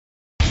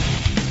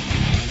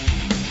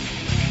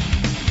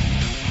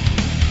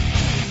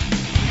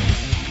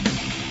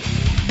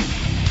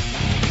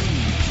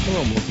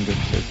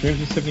to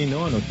episode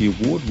 79 of the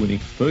award-winning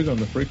Ferg on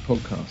the Freak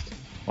podcast.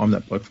 I'm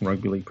that bloke from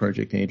Rugby League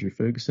Project, Andrew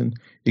Ferguson.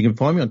 You can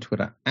find me on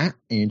Twitter at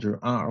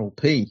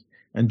AndrewRLP.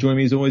 And joining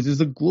me as always is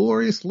the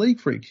glorious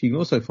League Freak. You can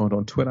also find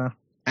on Twitter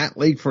at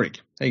League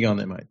Freak. How you going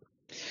there, mate?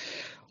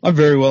 I'm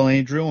very well,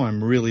 Andrew.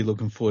 I'm really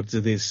looking forward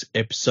to this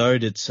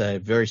episode. It's a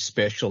very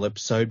special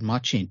episode,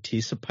 much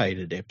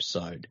anticipated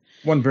episode.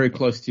 One very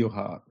close to your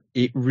heart.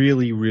 It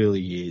really,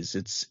 really is.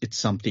 It's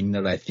something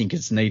that I think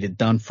is needed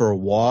done for a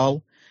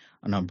while,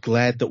 and I'm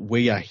glad that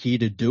we are here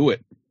to do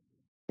it.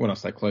 When I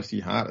say close to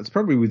your heart, it's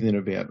probably within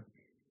about,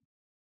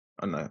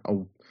 I don't know, a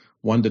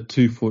 1 to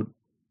 2 foot,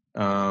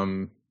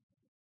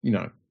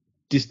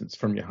 distance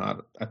from your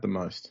heart at the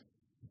most.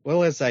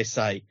 Well, as they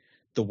say,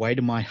 the way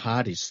to my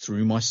heart is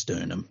through my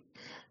sternum.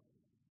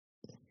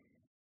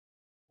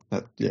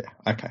 Yeah,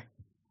 okay.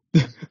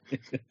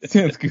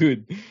 Sounds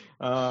good.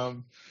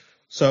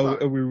 So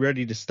are we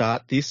ready to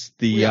start this?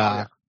 Do you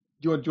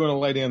want to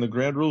lay down the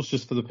ground rules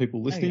just for the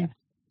people listening? Okay.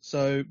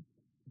 So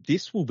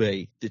this will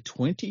be the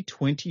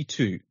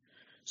 2022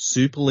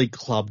 Super League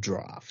Club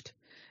Draft.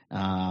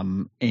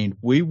 And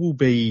we will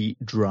be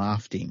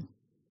drafting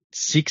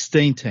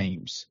 16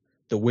 teams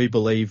that we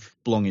believe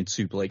belong in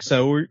Super League.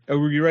 So are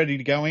we ready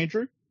to go,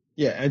 Andrew?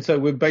 Yeah, and so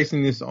we're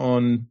basing this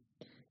on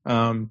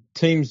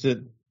teams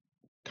that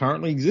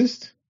currently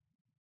exist?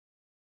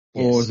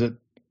 Yes. Or is it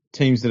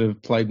teams that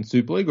have played in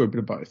Super League or a bit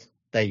of both?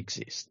 They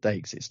exist.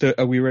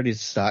 Are we ready to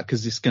start?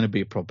 Because this is going to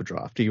be a proper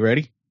draft. Are you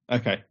ready?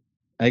 Okay.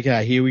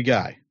 Okay, here we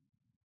go.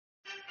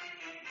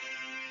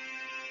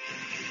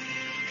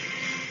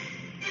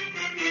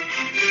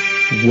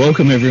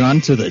 Welcome, everyone,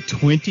 to the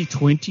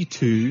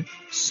 2022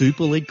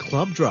 Super League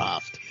Club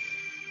Draft.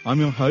 I'm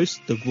your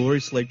host, the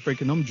glorious League Freak,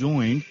 and I'm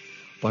joined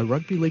by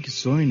Rugby League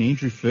historian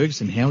Andrew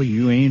Ferguson. How are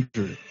you,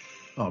 Andrew?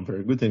 Oh, I'm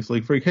very good, thanks,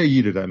 League Freak. How are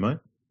you today, mate?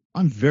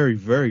 I'm very,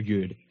 very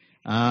good.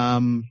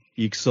 You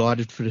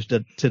excited for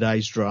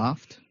today's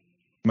draft?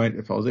 Mate,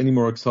 if I was any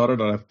more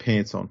excited, I'd have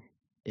pants on.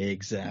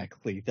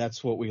 Exactly.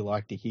 That's what we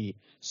like to hear.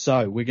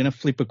 So we're going to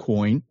flip a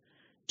coin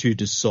to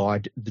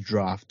decide the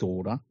draft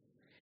order.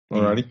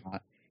 Alrighty.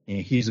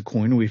 And here's a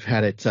coin. We've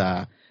had it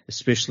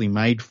especially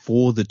made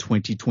for the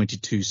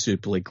 2022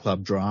 Super League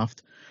Club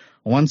Draft.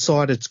 On one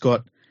side, it's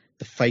got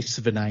the face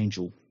of an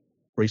angel,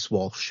 Reece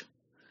Walsh.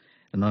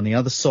 And on the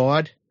other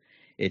side,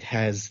 it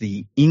has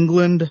the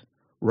England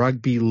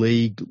Rugby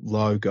League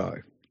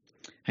logo.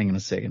 Hang on a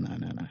second.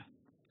 No.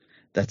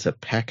 That's a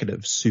packet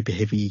of super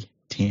heavy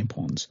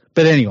tampons.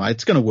 But anyway,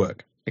 it's going to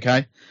work.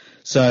 Okay.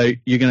 So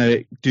you're going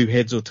to do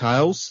heads or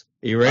tails.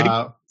 Are you ready?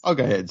 I'll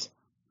go heads.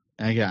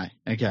 Okay.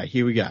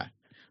 Here we go.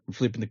 I'm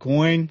flipping the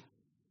coin.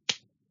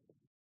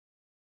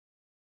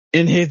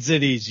 In heads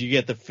it is. You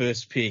get the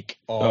first pick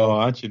of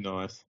aren't you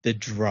nice? the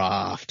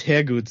draft.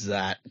 How good's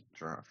that?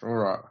 Draft. All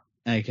right.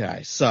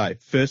 Okay. So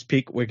first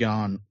pick, we're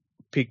going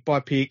pick by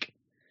pick.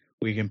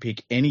 We can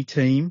pick any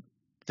team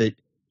that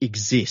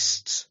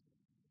exists.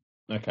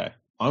 Okay.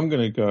 I'm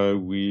going to go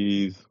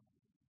with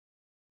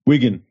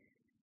Wigan.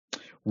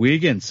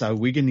 So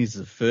Wigan is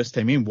the first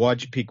team in.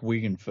 Why'd you pick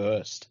Wigan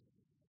first?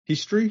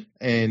 History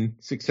and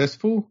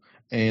successful,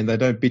 and they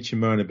don't bitch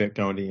and moan about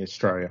going to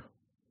Australia.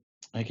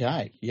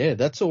 Okay. Yeah,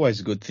 that's always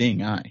a good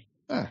thing, eh?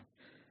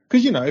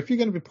 Because, if you're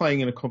going to be playing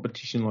in a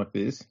competition like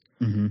this,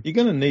 you're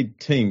going to need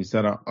teams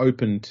that are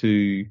open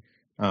to,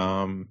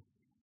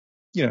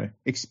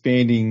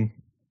 expanding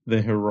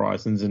their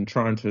horizons and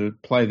trying to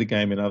play the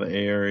game in other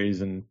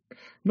areas, and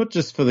not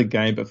just for the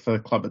game, but for the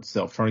club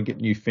itself, trying to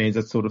get new fans,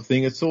 that sort of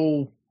thing. It's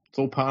all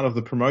part of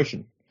the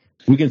promotion.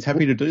 Wigan's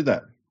happy to do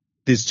that.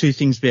 There's two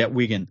things about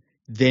Wigan.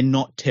 They're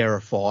not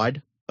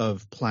terrified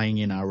of playing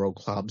in RL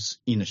clubs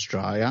in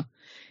Australia,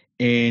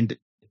 and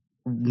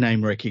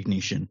name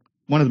recognition.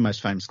 One of the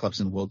most famous clubs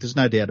in the world. There's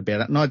no doubt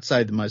about it. And I'd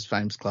say the most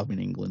famous club in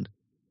England.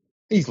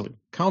 Easily.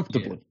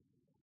 Comfortably.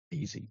 Yeah.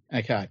 Easy.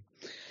 Okay.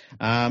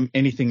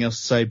 Anything else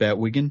to say about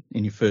Wigan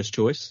in your first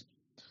choice?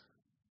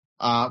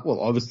 Well,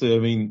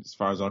 obviously, as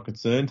far as I'm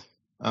concerned,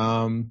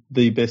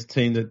 the best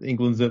team that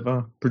England's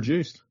ever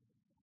produced.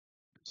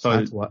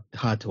 So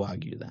hard to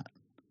argue that.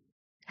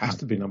 Has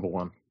to be number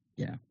one.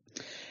 Yeah.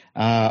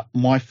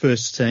 My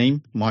first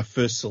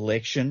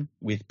selection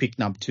with pick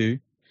number 2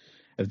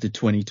 of the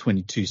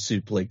 2022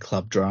 Super League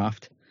Club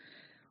Draft,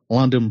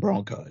 London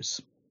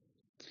Broncos.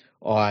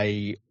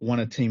 I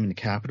want a team in the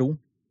capital,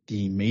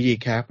 the media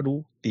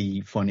capital,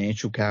 the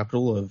financial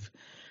capital of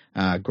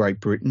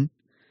Great Britain.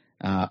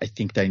 I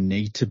think they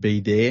need to be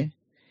there,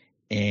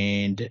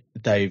 and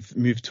they've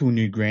moved to a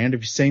new ground.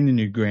 Have you seen the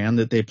new ground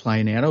that they're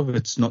playing out of?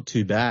 It's not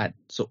too bad.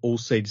 It's an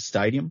all-seater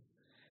stadium.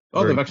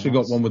 Oh, they've actually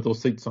got one with all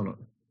seats on it.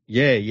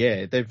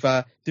 Yeah.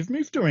 They've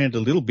moved around a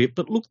little bit,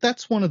 but look,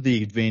 that's one of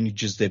the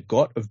advantages they've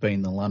got of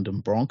being the London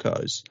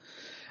Broncos.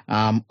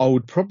 I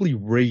would probably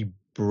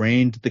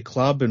rebrand the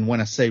club, and when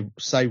I say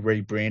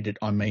rebrand it,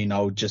 I mean I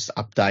would just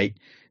update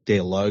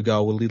their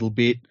logo a little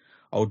bit.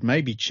 I would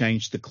maybe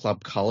change the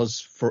club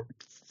colours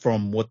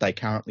from what they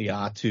currently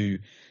are to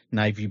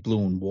navy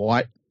blue and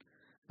white.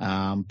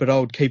 But I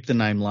would keep the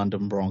name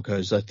London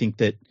Broncos. I think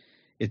that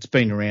it's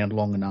been around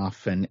long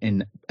enough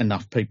and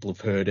enough people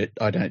have heard it.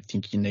 I don't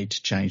think you need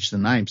to change the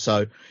name.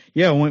 So,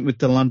 yeah, I went with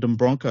the London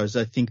Broncos.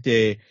 I think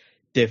they're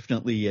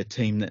definitely a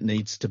team that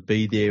needs to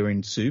be there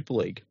in Super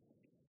League.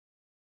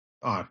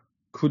 I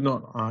could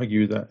not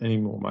argue that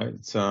anymore, mate.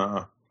 It's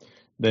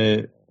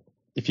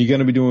if you're going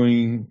to be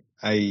doing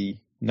a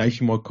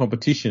nationwide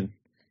competition,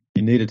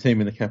 you need a team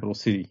in the capital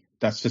city.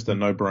 That's just a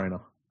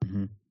no-brainer.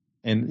 Mm-hmm.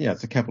 And yeah,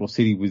 it's a capital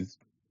city it's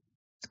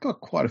got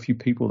quite a few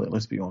people there,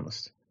 let's be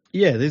honest.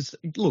 Yeah,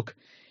 look,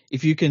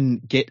 if you can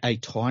get a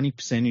tiny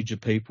percentage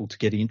of people to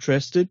get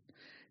interested,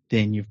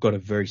 then you've got a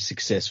very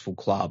successful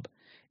club.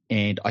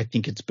 And I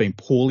think it's been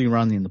poorly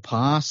run in the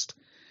past.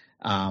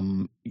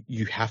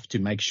 You have to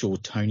make sure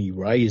Tony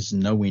Ray is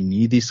nowhere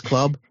near this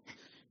club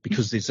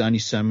because there's only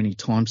so many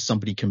times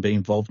somebody can be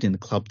involved in the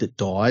club that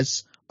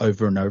dies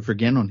over and over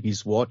again on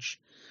his watch.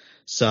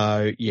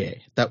 So, yeah,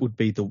 that would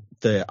be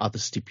the other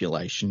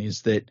stipulation,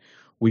 is that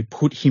we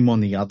put him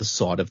on the other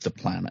side of the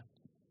planet.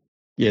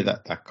 Yeah,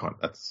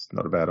 that's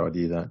not a bad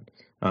idea,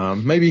 that.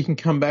 Maybe he can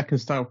come back and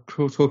start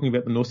talking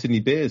about the North Sydney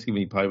Bears, given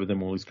he played with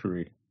them all his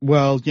career.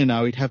 Well,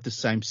 he'd have the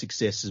same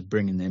success as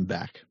bringing them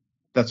back.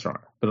 That's right.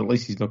 But at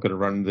least he's not going to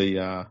run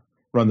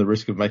the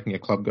risk of making a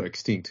club go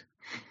extinct.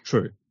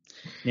 True.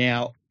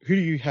 Now, who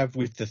do you have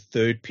with the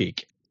third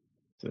pick?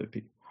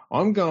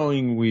 I'm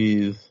going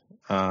with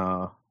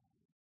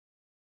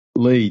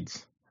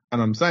Leeds.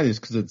 And I'm saying this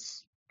because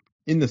it's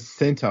in the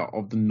centre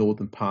of the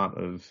northern part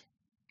of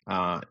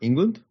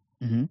England.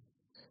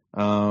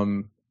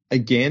 Mm-hmm.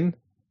 Again,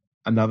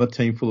 another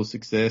team full of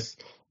success.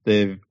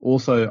 They've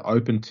also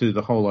open to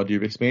the whole idea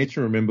of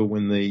expansion. Remember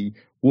when the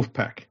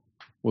Wolfpack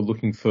were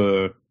looking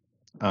for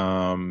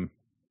friends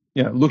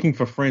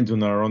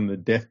when they were on the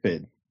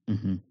deathbed.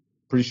 Mm-hmm.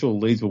 Pretty sure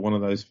Leeds were one of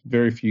those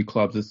very few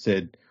clubs that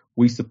said,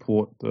 we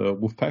support the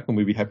Wolfpack and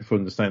we'd be happy for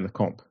them to stay in the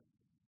comp.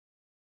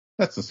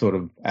 That's the sort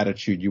of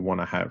attitude you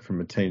want to have from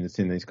a team that's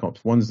in these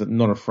comps. Ones that are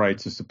not afraid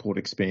to support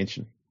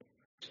expansion.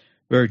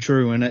 Very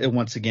true. And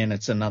once again,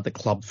 it's another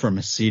club from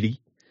a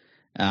city.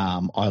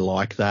 I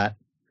like that.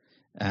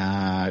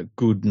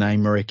 Good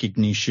name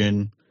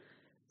recognition,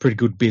 pretty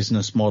good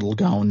business model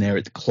going there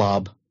at the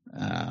club.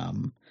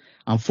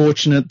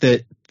 Unfortunate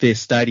that their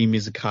stadium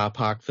is a car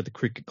park for the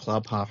cricket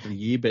club half of the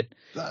year, but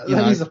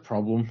that is a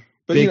problem.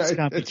 But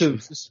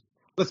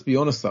let's be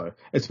honest though,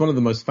 it's one of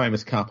the most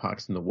famous car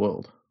parks in the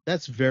world.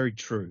 That's very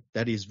true.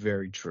 That is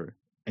very true.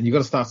 And you've got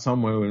to start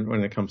somewhere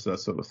when it comes to that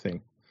sort of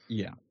thing.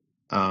 Yeah.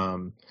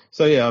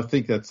 So yeah, I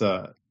think that's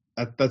a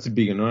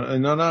big one.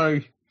 And I know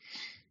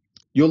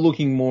you're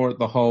looking more at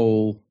the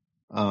whole,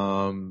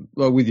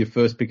 with your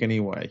first pick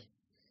anyway,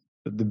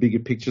 the bigger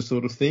picture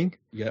sort of thing.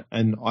 Yeah.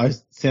 And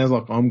sounds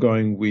like I'm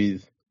going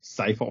with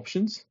safe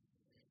options,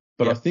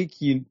 but I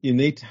think you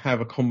need to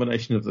have a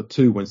combination of the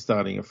two when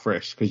starting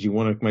afresh, because you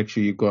want to make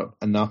sure you've got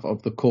enough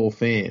of the core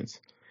fans,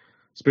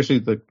 especially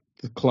the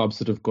clubs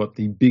that have got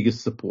the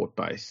biggest support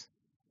base.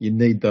 You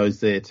need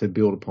those there to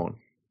build upon.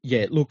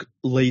 Yeah, look,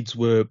 Leeds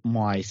were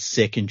my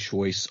second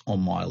choice on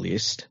my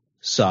list,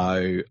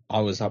 so I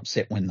was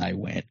upset when they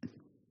went.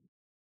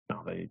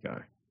 Oh, there you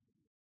go.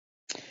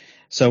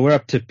 So we're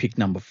up to pick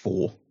number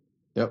 4.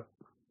 Yep.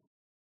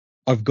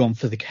 I've gone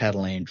for the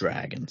Catalan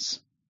Dragons.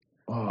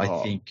 Oh.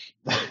 I think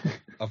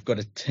I've got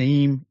a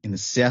team in the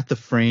south of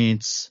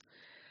France.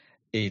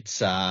 It's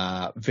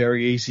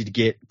very easy to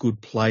get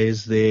good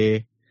players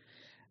there.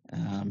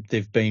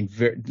 They've been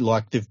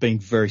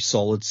very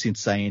solid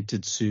since they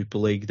entered Super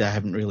League. They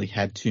haven't really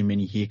had too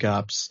many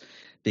hiccups.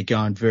 They're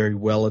going very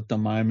well at the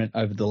moment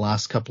over the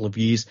last couple of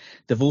years.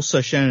 They've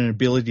also shown an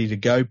ability to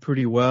go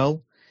pretty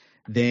well,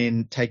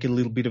 then take a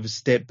little bit of a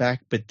step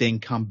back, but then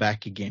come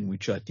back again,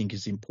 which I think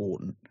is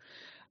important.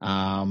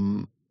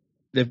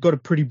 They've got a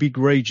pretty big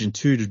region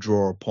too to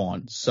draw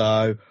upon.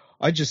 So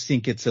I just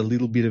think it's a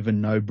little bit of a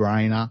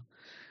no-brainer.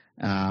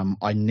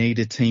 I need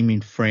a team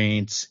in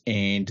France,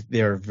 and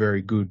they're a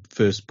very good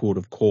first port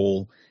of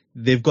call.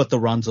 They've got the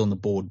runs on the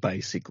board,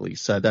 basically,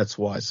 so that's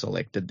why I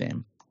selected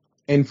them.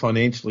 And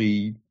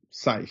financially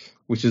safe,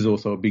 which is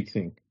also a big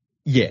thing.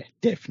 Yeah,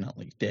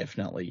 definitely.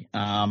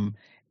 And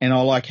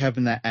I like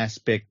having that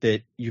aspect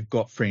that you've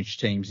got French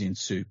teams in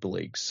Super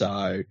League.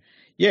 So,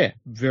 yeah,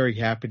 very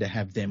happy to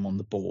have them on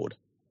the board.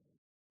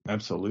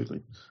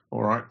 Absolutely.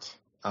 All right.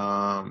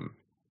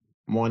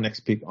 My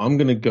next pick, I'm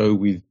going to go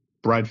with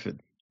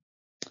Bradford.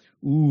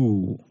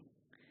 Ooh.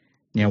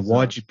 Now,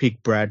 why'd you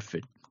pick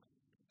Bradford?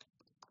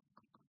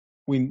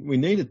 We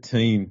need a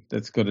team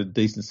that's got a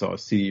decent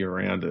sized city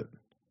around it.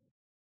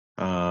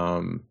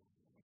 And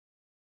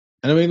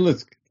I mean,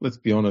 let's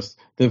be honest.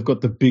 They've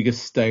got the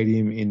biggest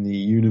stadium in the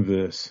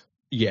universe.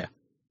 Yeah.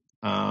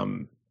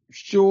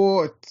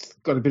 Sure, it's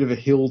got a bit of a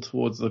hill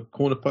towards the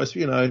corner post.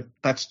 But,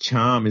 that's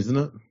charm, isn't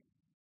it?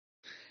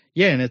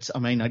 Yeah, and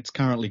it's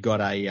currently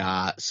got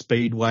a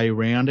speedway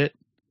around it,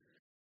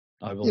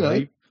 I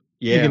believe.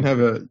 Yeah.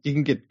 You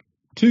can get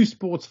 2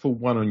 sports for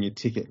 1 on your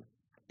ticket.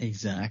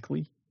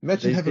 Exactly.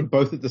 Imagine having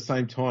both at the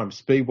same time,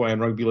 speedway and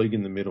rugby league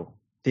in the middle.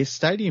 Their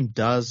stadium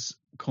does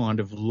kind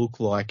of look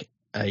like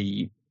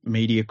a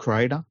media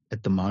crater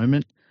at the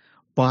moment,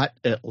 but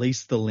at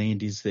least the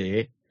land is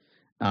there.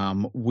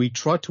 We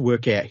tried to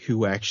work out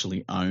who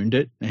actually owned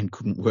it and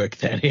couldn't work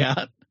that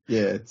out.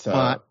 Yeah,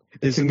 But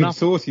it's there's a enough.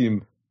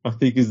 consortium, I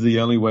think, is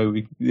the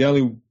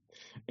only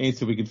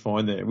answer we could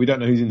find there. We don't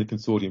know who's in the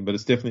consortium, but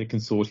it's definitely a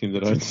consortium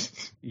that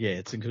owns. Yeah,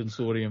 it's a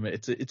consortium.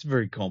 It's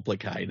very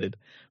complicated,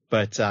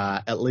 but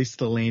at least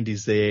the land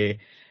is there,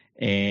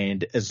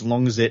 and as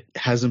long as it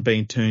hasn't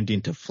been turned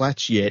into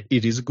flats yet,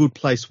 it is a good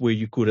place where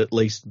you could at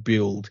least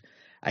build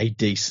a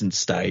decent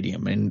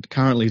stadium. And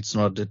currently, it's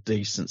not a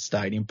decent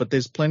stadium, but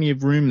there's plenty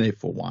of room there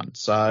for one.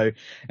 So,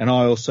 and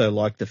I also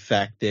like the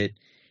fact that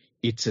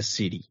it's a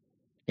city,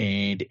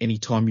 and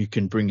anytime you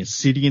can bring a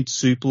city into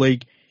Super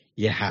League,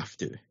 you have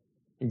to.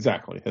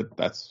 Exactly.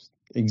 That's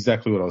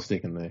exactly what I was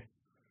thinking there.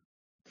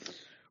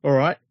 All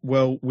right.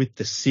 Well, with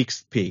the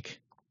 6th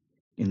pick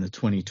in the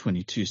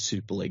 2022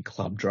 Super League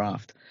Club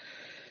Draft,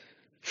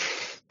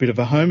 bit of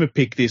a homer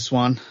pick this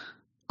one.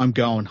 I'm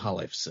going Hull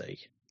FC.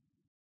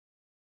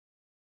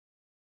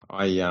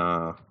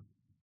 I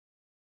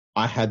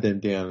had them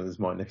down as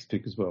my next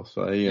pick as well.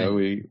 So,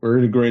 we're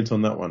in agreement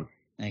on that one.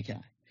 Okay.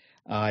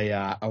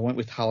 I went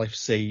with Hull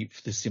FC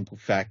for the simple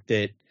fact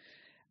that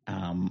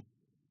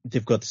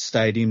they've got the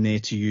stadium there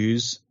to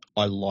use.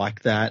 I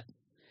like that.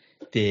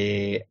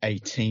 They're a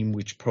team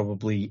which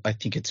probably, I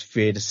think it's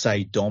fair to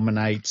say,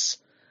 dominates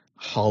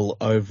Hull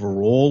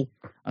overall.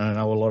 I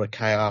know a lot of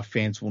KR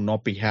fans will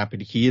not be happy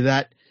to hear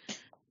that,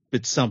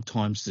 but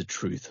sometimes the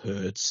truth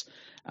hurts.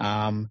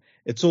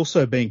 It's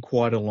also been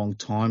quite a long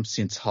time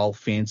since Hull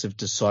fans have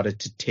decided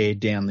to tear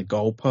down the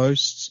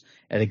goalposts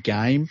at a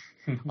game.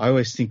 I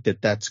always think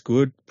that that's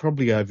good,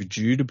 probably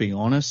overdue, to be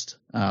honest.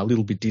 A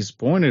little bit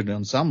disappointed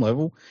on some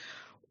level.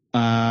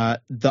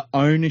 The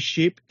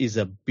ownership is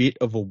a bit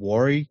of a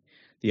worry.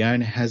 The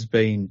owner has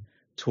been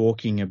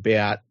talking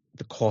about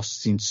the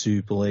costs in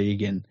Super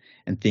League and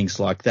things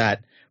like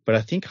that. But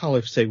I think Hull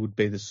FC would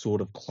be the sort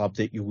of club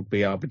that you would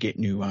be able to get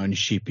new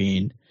ownership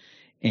in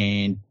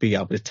and be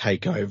able to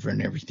take over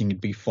and everything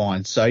would be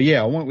fine. So,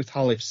 yeah, I went with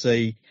Hull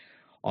FC.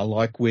 I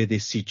like where they're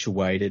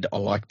situated. I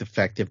like the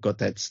fact they've got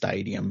that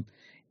stadium.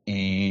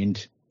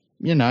 And,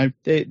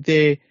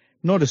 they're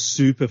not a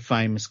super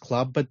famous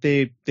club, but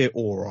they're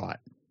all right.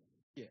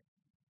 Yeah.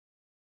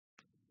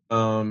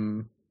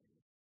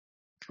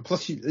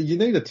 Plus, you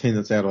need a team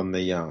that's out on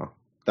the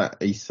that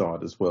east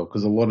side as well,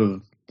 because a lot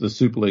of the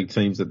Super League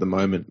teams at the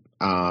moment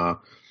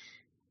are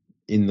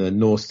in the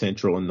north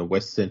central and the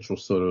west central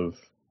sort of,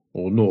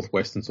 or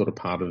northwestern sort of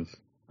part of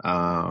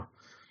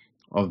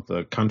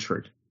the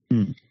country.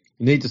 Mm.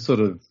 You need to sort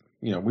of,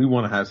 we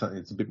want to have something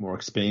that's a bit more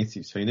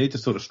expansive, so you need to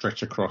sort of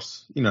stretch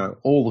across,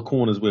 all the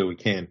corners where we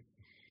can.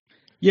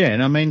 Yeah,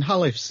 and I mean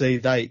Hull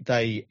FC,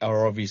 they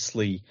are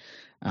obviously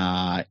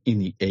in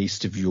the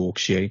east of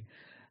Yorkshire.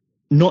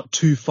 Not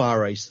too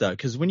far east, though,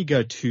 because when you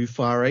go too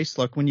far east,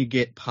 like when you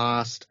get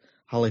past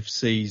Hull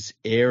FC's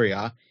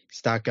area, you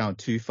start going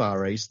too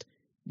far east,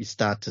 you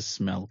start to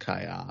smell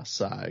KR.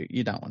 So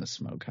you don't want to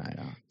smell KR.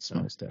 It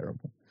smells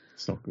terrible.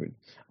 It's not good.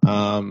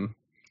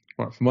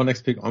 Right, for my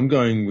next pick, I'm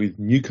going with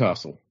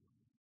Newcastle.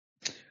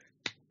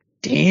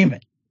 Damn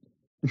it.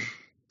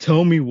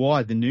 Tell me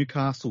why. The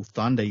Newcastle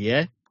Thunder,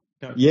 yeah?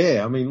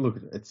 Yeah, I mean,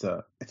 look, it's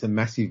a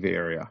massive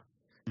area.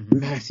 Mm-hmm.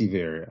 Massive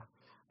area.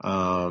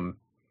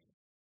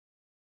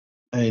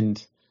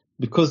 And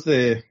because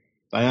they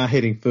are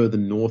heading further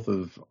north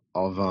of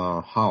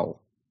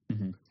Hull,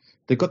 mm-hmm.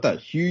 They've got that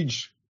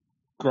huge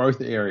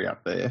growth area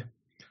up there.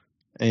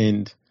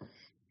 And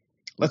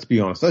let's be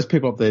honest, those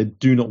people up there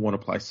do not want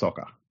to play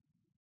soccer.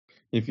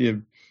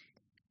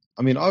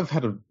 I've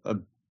had a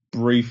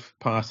brief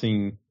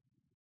passing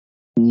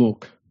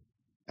look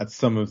at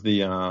some of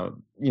the,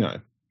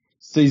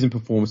 season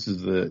performances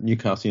of the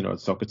Newcastle United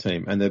soccer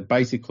team, and they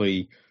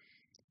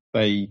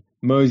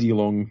mosey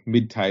along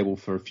mid-table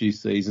for a few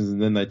seasons,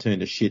 and then they turn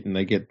to shit and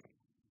they get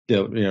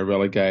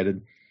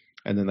relegated,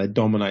 and then they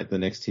dominate the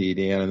next tier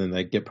down, and then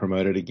they get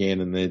promoted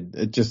again, and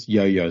it just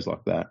yo-yos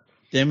like that.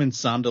 Them and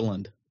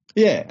Sunderland.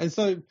 Yeah, and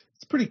so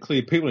it's pretty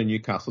clear people in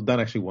Newcastle don't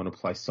actually want to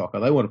play soccer.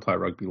 They want to play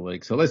rugby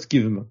league. So let's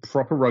give them a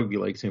proper rugby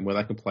league team where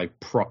they can play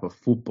proper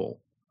football.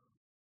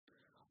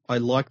 I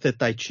like that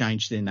they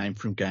changed their name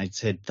from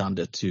Gateshead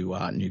Thunder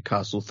to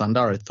Newcastle Thunder.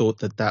 I thought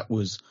that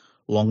was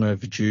long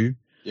overdue.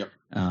 Yep.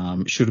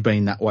 Should have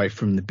been that way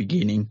from the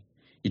beginning.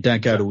 You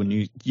don't go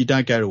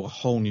to a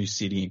whole new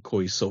city and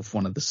call yourself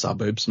one of the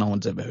suburbs no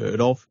one's ever heard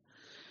of.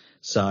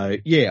 So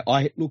yeah,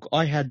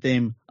 I had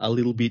them a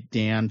little bit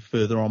down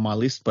further on my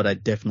list, but I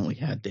definitely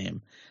had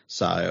them.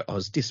 So I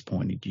was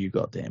disappointed you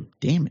got them.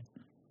 Damn it.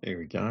 There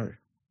we go.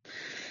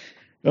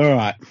 All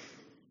right.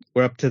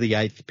 We're up to the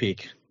 8th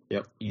pick.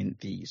 Yep. In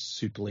the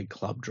Super League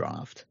Club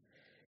Draft.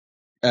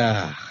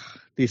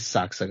 This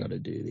sucks. I got to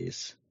do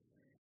this.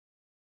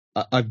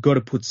 I've got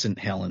to put St.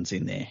 Helens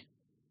in there.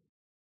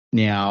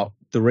 Now,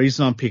 the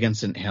reason I'm picking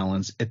St.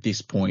 Helens at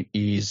this point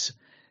is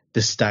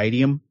the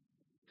stadium.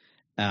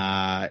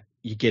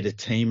 You get a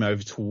team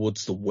over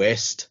towards the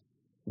west,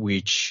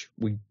 which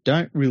we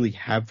don't really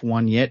have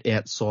one yet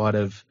outside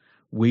of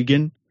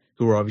Wigan.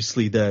 who are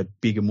obviously the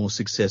bigger, more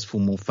successful,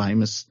 more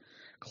famous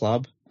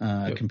club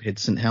compared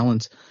to St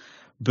Helens.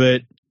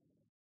 But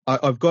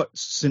I've got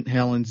St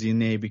Helens in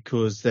there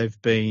because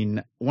they've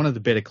been one of the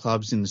better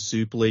clubs in the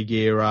Super League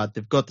era.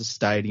 They've got the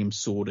stadium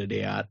sorted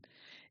out,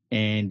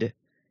 and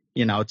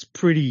it's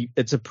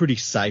a pretty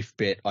safe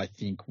bet, I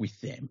think, with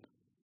them.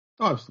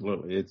 Oh,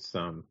 absolutely. It's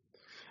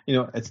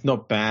it's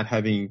not bad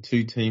having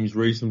two teams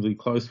reasonably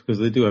close because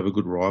they do have a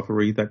good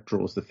rivalry that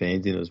draws the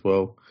fans in as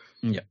well.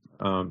 Yeah.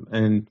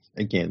 And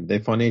again, they're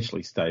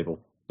financially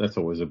stable. That's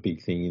always a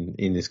big thing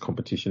in this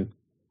competition.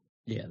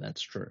 Yeah,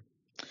 that's true.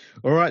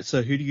 All right,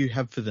 so who do you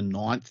have for the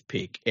 9th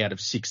pick out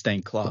of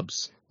 16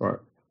 clubs? Right.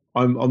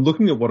 I'm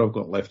looking at what I've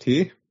got left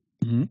here,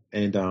 mm-hmm.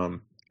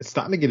 and it's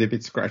starting to get a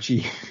bit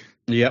scratchy.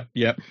 Yep.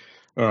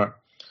 All right.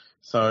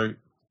 So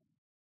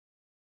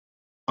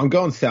I'm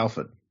going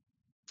Salford.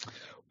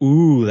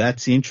 Ooh,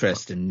 that's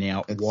interesting.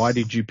 Now, why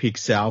did you pick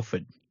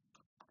Salford?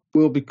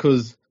 Well,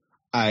 because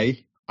I'm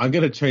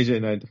going to change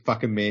their name to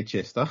fucking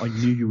Manchester. I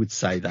knew you would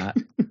say that.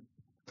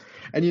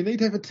 And you need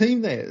to have a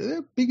team there.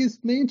 They're big as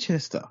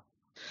Manchester.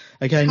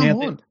 Okay,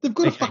 Come on. They've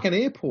got a fucking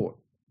airport.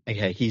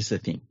 Okay, here's the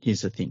thing.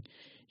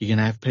 You're going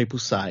to have people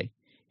say,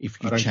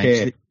 if you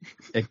change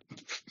it.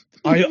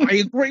 I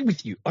agree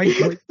with you. I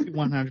agree with you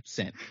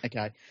 100%.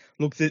 Okay.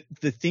 Look,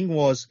 the thing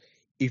was,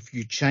 if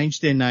you change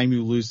their name,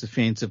 you'll lose the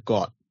fans they've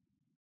got.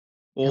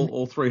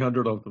 All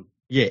 300 of them.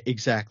 Yeah,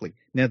 exactly.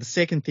 Now, the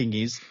second thing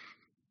is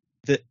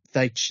that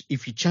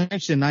if you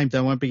change their name,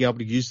 they won't be able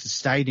to use the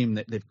stadium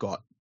that they've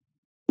got.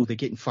 Well, they're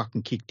getting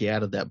fucking kicked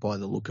out of that by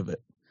the look of it.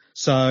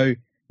 So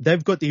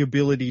they've got the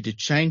ability to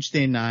change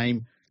their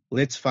name.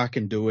 Let's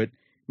fucking do it.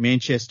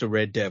 Manchester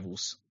Red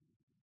Devils.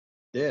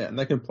 Yeah, and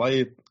they can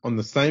play it on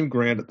the same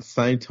ground at the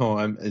same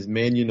time as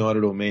Man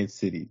United or Man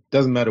City.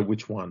 Doesn't matter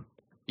which one.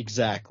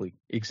 Exactly.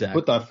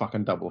 Put that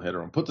fucking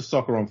doubleheader on. Put the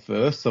soccer on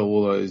first, so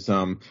all those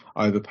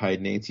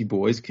overpaid Nancy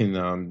boys can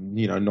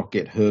not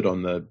get hurt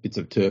on the bits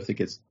of turf that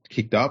gets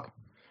kicked up,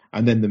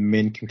 and then the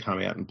men can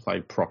come out and play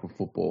proper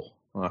football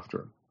after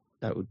it.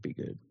 That would be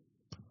good.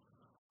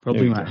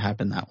 Probably won't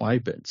happen that way,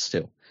 but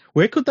still.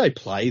 Where could they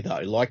play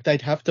though? Like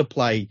they'd have to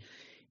play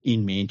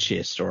in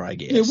Manchester, I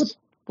guess. Yeah.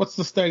 What's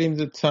the stadium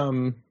that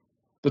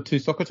the two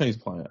soccer teams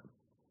play at?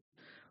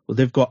 Well,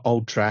 they've got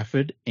Old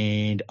Trafford,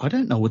 and I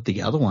don't know what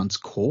the other one's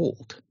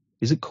called.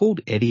 Is it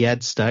called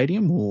Etihad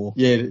Stadium or?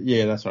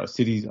 Yeah, that's right.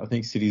 I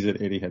think City's at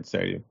Etihad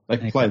Stadium. They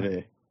can play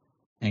there.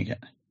 Okay.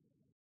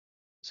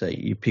 So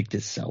you picked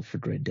the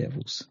Salford Red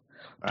Devils.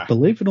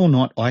 Believe it or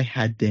not, I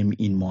had them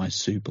in my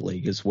Super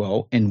League as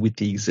well, and with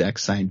the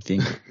exact same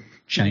thing,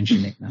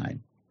 changing their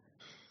name.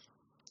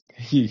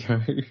 Here you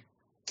go.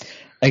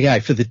 Okay,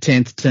 for the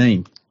 10th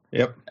team.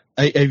 Yep.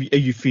 Are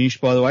you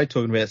finished, by the way,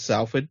 talking about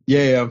Salford?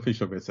 Yeah, I'm finished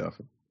talking about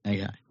Salford.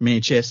 Okay.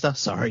 Manchester,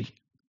 sorry.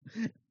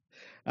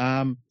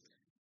 10th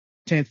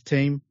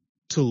team,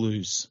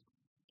 Toulouse.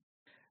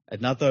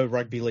 Another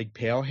rugby league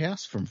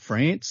powerhouse from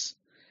France.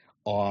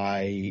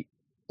 I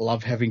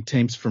love having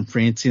teams from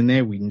France in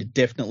there. We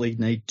definitely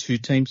need 2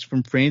 teams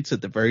from France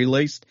at the very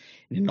least.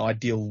 In an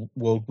ideal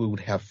world, we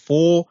would have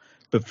 4.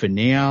 But for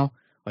now,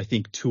 I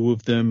think 2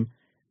 of them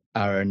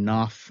are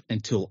enough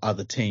until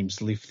other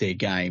teams lift their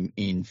game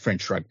in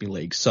French rugby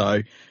league.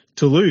 So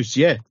Toulouse,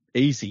 yeah,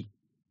 easy.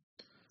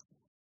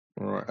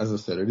 All right. As I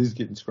said, it is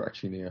getting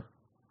scratchy now.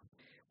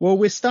 Well,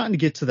 we're starting to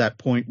get to that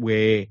point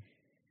where,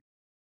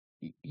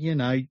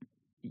 you're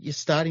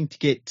starting to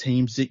get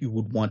teams that you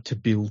would want to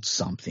build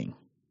something.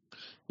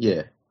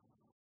 Yeah.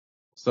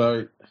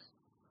 So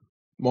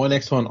my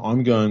next one,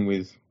 I'm going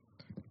with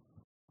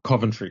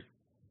Coventry.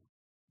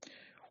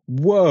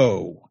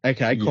 Whoa.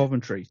 Okay, yeah.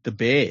 Coventry, the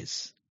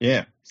Bears.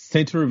 Yeah,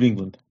 centre of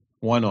England.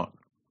 Why not?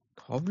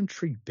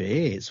 Coventry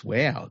Bears.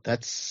 Wow,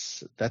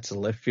 that's a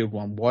left field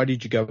one. Why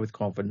did you go with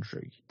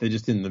Coventry? They're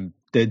just in the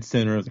dead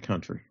centre of the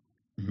country.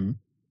 Mm-hmm.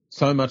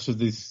 So much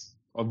of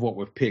what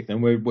we've picked,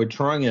 and we're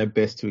trying our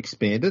best to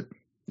expand it.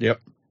 Yep.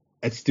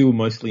 It's still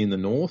mostly in the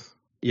north.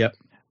 Yep.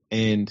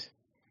 And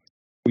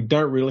we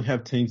don't really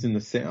have teams in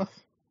the south.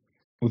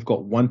 We've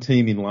got one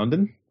team in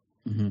London.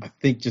 Mm-hmm. I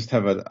think just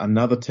have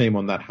another team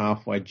on that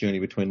halfway journey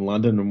between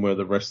London and where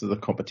the rest of the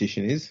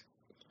competition is.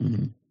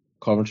 Mm-hmm.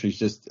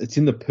 Coventry's it's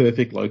in the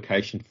perfect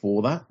location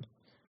for that,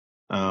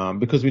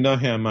 because we know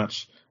how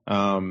much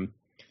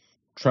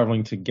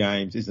travelling to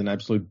games is an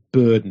absolute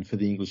burden for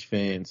the English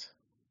fans.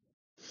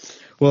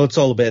 Well, it's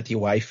all about the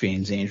away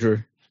fans,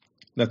 Andrew.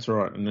 That's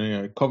right,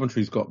 and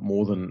Coventry's got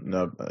more than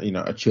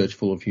a church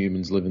full of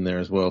humans living there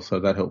as well, so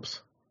that helps.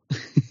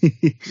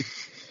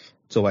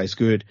 It's always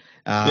good.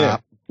 Yeah.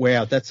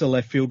 Wow, that's a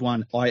left field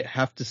one. I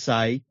have to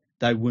say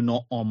they were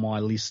not on my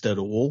list at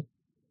all.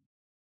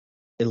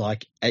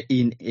 Like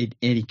in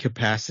any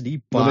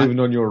capacity, but not even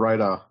on your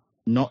radar.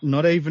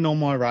 Not even on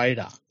my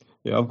radar.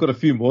 Yeah, I've got a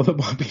few more that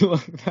might be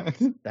like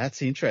that.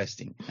 That's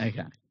interesting.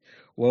 Okay.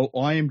 Well,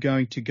 I am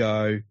going to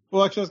go.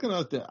 Well, actually, I was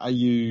going to ask, are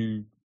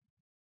you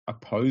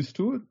opposed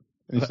to it?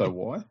 And so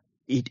why?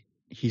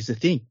 Here's the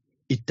thing.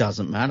 It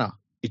doesn't matter.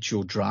 It's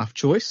your draft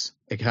choice.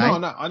 Okay.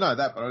 No, I know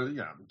that,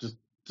 but just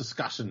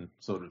discussion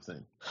sort of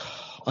thing?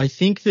 I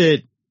think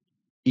that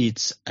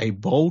it's a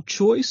bold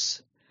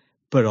choice,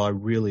 but I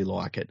really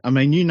like it. I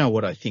mean, you know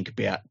what I think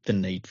about the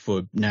need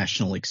for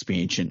national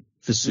expansion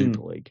for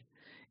Super League.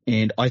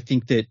 And I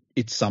think that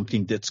it's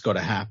something that's got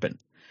to happen.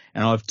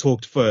 And I've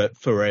talked for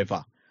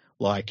forever.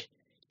 Like,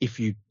 if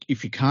you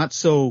can't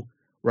sell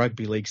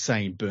rugby league,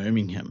 say, in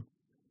Birmingham,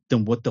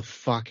 then what the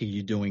fuck are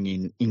you doing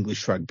in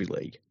English rugby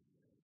league?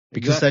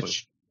 Because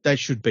that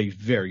should be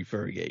very,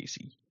 very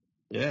easy.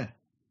 Yeah,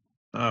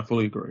 I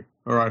fully agree.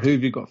 All right, who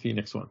have you got for your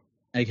next one?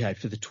 Okay,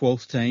 for the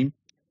 12th team,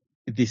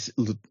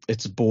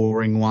 it's a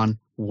boring one,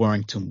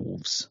 Warrington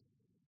Wolves.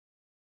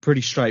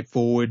 Pretty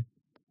straightforward.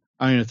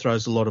 Owner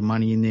throws a lot of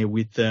money in there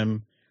with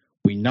them.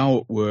 We know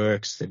it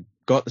works. They've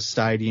got the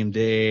stadium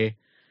there.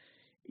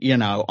 You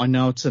know, I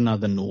know it's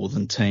another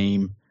northern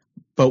team,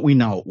 but we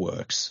know it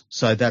works.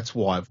 So that's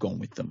why I've gone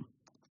with them.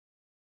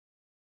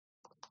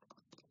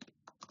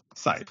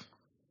 Safe.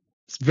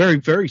 It's very,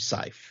 very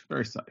safe.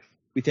 Very safe.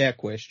 Without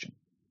question.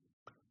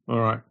 All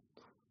right.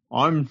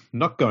 I'm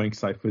not going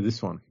safe with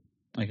this one.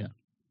 Okay.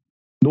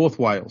 North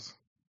Wales.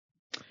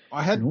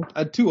 I had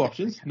two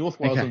options, North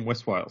Wales and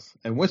West Wales.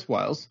 And West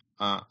Wales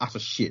are utter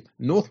shit.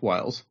 North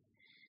Wales,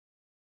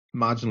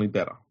 marginally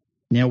better.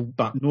 Now,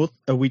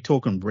 are we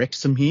talking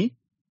Wrexham here?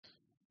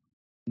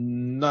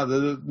 No,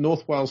 the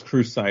North Wales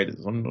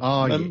Crusaders.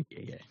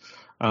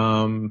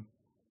 Yeah.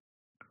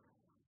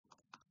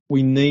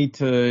 We need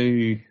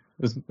to,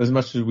 as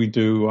much as we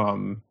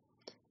do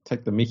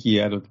take the mickey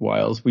out of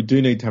Wales, we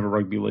do need to have a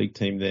rugby league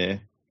team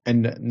there.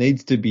 And it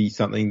needs to be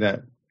something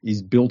that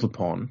is built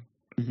upon.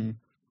 Mm-hmm.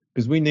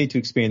 Because we need to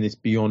expand this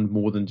beyond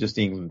more than just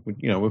England.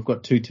 You know, we've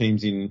got two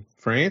teams in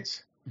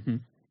France. Mm-hmm.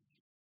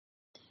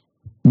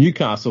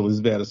 Newcastle is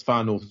about as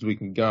far north as we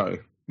can go.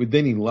 With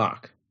any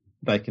luck,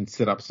 they can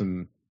set up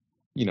some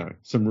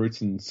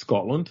roots in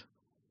Scotland.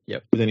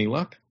 Yep. With any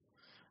luck.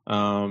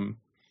 And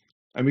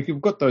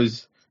we've got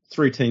those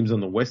three teams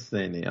on the west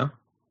there now.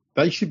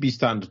 They should be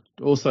starting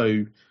to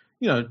also,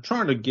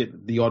 trying to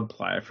get the odd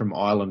player from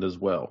Ireland as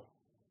well.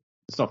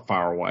 It's not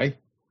far away.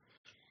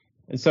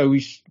 And so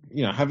we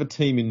have a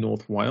team in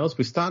North Wales.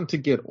 We're starting to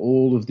get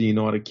all of the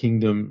United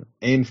Kingdom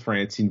and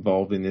France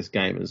involved in this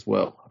game as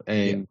well.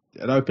 And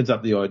it opens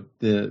up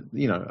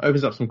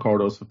opens up some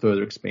corridors for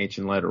further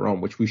expansion later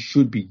on, which we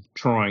should be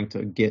trying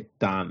to get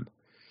done.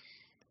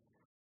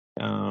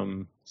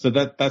 So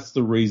that's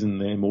the reason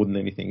there more than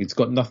anything. It's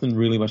got nothing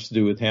really much to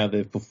do with how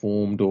they've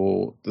performed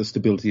or the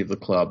stability of the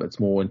club. It's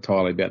more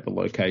entirely about the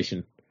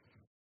location.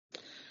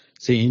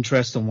 See,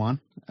 interesting one.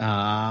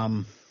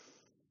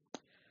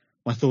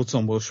 My thoughts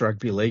on Welsh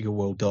Rugby League are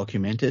well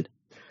documented.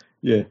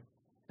 Yeah.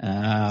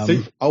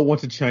 See, I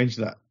want to change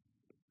that.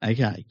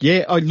 Okay.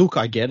 Yeah, I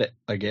get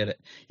it.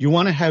 You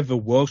want to have a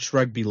Welsh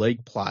Rugby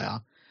League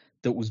player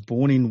that was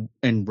born in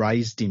and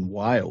raised in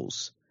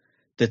Wales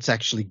that's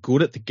actually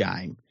good at the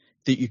game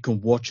that you can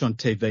watch on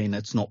TV and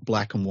it's not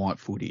black and white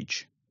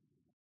footage.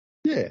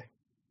 Yeah.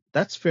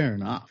 That's fair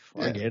enough.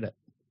 Yeah. I get it.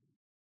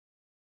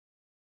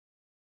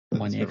 That's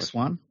my next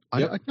one.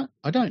 Yep.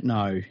 I don't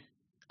know.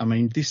 I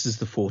mean, this is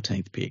the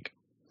 14th pick.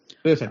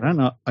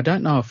 13th. I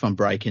don't know if I'm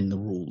breaking the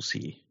rules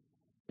here.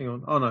 Hang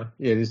on. Oh, no.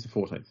 Yeah, it is the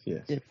 14th.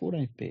 Yes. Yeah,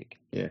 14th pick.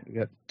 Yeah. We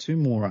got two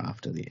more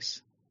after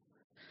this.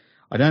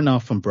 I don't know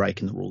if I'm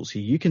breaking the rules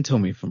here. You can tell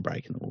me if I'm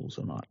breaking the rules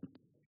or not.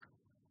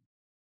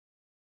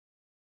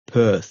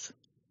 Perth.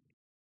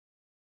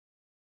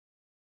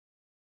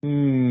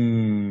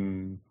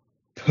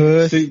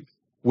 Perth,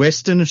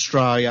 Western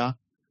Australia.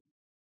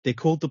 They're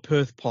called the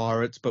Perth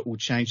Pirates, but we'll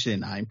change their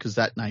name because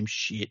that name's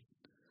shit.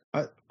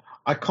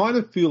 I kind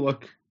of feel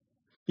like,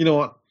 you know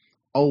what,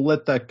 I'll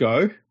let that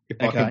go if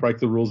I can break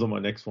the rules on my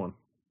next one.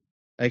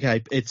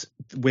 Okay,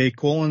 we're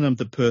calling them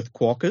the Perth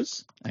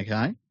Quackers,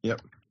 okay?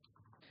 Yep.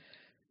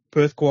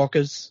 Perth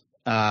Quackers,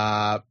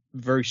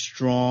 very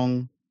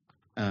strong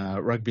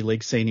rugby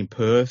league scene in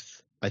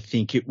Perth. I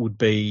think it would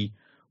be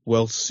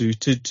well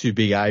suited to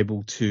be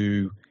able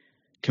to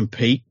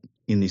compete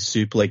in this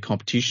Super League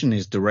competition.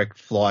 There's direct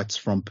flights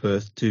from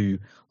Perth to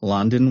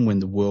London when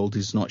the world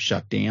is not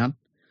shut down.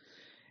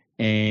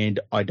 And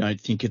I don't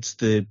think it's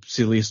the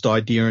silliest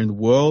idea in the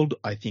world.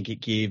 I think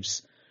it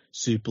gives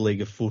Super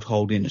League a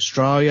foothold in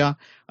Australia.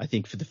 I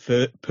think for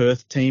the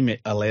Perth team, it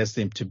allows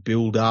them to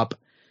build up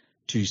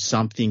to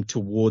something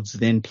towards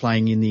then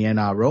playing in the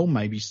NRL,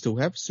 maybe still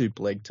have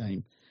Super League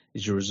team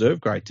as your reserve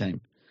grade team.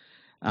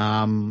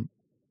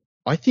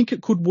 I think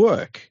it could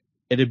work.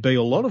 It'd be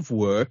a lot of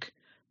work,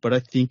 but I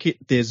think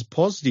there's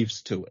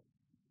positives to it.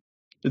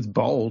 It's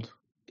bold.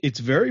 It's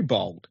very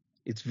bold.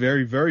 It's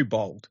very, very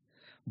bold.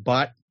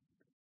 But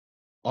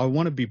I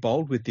want to be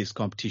bold with this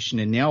competition.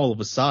 And now all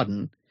of a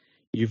sudden,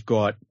 you've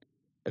got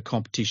a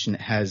competition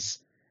that has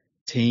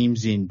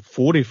teams in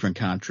 4 different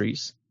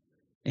countries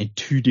and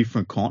 2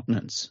 different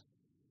continents.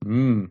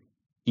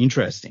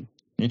 Interesting.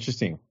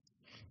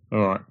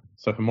 All right.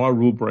 So for my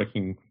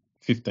rule-breaking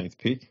 15th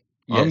pick,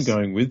 yes, I'm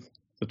going with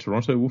the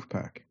Toronto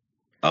Wolfpack.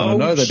 I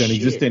know they don't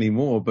exist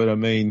anymore, but I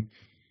mean,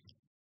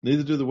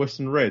 neither do the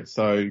Western Reds.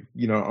 So,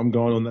 I'm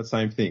going on that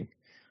same thing.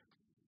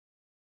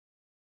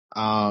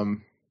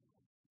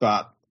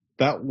 But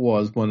that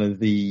was one of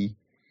the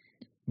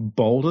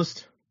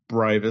boldest,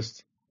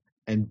 bravest,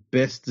 and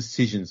best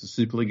decisions the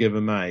Super League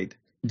ever made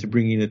to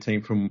bring in a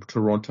team from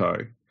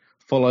Toronto,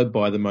 followed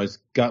by the most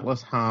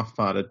gutless,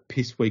 half-hearted,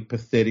 piss-weak,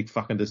 pathetic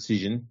fucking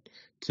decision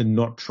to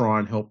not try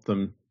and help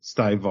them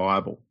stay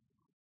viable.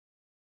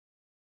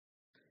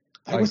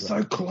 They were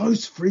so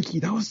close, Freaky.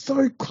 They were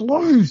so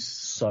close.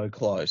 So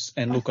close.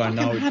 And look, I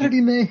know had it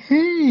in their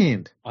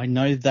hand. I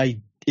know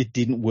it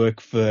didn't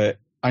work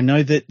I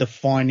know that the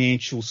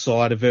financial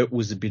side of it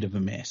was a bit of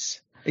a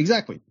mess.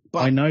 Exactly. But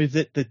I know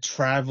that the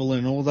travel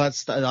and all that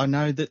stuff, I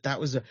know that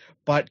was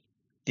but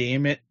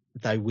damn it,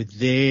 they were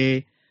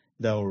there,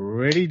 they were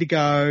ready to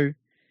go,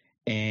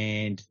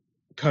 and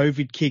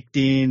COVID kicked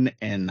in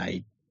and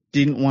they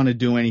didn't want to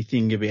do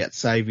anything about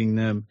saving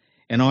them.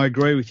 And I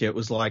agree with you. It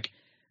was like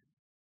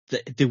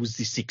there was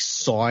this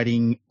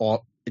exciting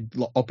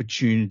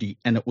opportunity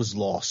and it was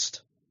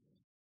lost.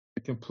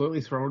 They completely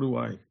throw it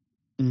away.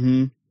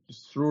 Mm-hmm.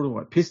 Just threw it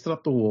away. Pissed it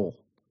up the wall.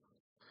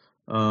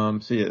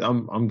 So yeah,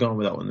 I'm going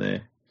with that one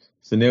there.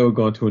 So now we've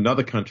gone to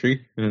another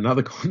country and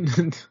another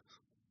continent.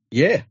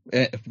 Yeah,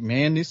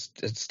 man, it's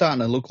starting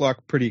to look like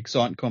a pretty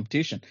exciting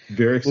competition.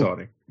 Very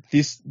exciting.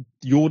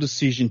 Your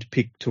decision to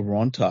pick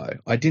Toronto,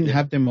 I didn't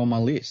have them on my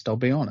list, I'll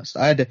be honest.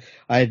 I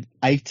had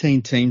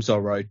 18 teams I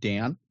wrote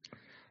down.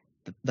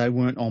 They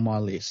weren't on my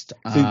list.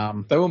 See,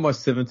 they were my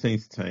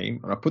 17th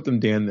team, and I put them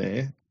down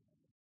there,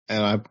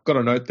 and I've got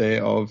a note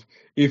there of,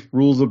 if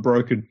rules are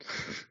broken.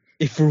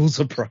 If rules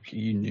are broken,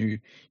 you knew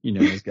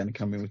I was going to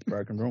come in with a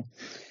broken rule.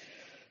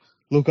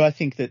 Look, I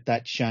think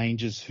that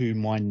changes who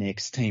my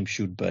next team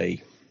should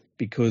be,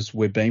 because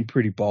we're being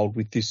pretty bold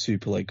with this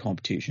Super League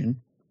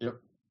competition. Yep.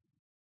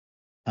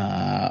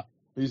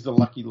 Who's the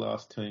lucky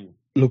last team?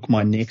 Look,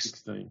 my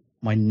next 16.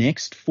 My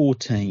next four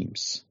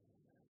teams,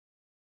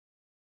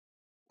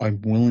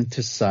 I'm willing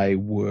to say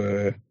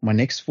were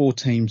names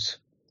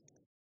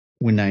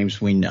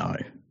we know.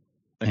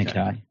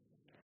 Okay.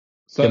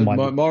 So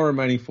my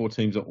remaining four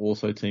teams are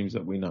also teams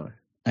that we know.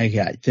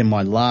 Okay. Then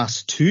my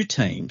last two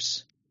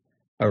teams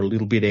are a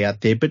little bit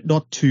out there, but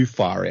not too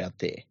far out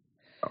there.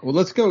 Well,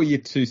 let's go with your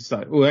two.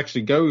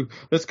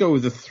 Let's go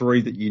with the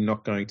three that you're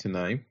not going to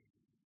name.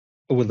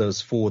 Well,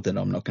 there's four that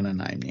I'm not going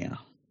to name now.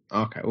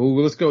 Okay.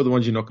 Well, let's go with the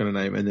ones you're not going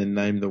to name, and then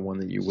name the one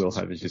that you will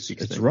have as your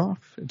 16.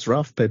 It's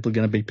rough. People are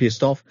going to be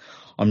pissed off.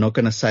 I'm not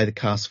going to say the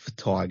Castleford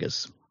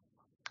Tigers.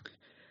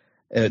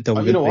 You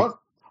know what?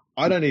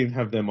 I don't even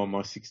have them on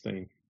my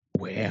 16.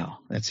 Wow,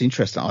 that's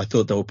interesting. I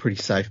thought they were a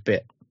pretty safe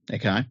bet.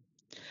 Okay.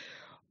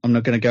 I'm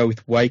not going to go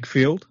with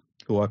Wakefield,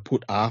 who I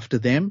put after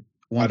them.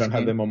 I don't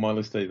have them on my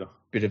list either.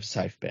 Bit of a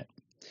safe bet.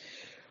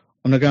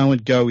 I'm not going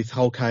to go with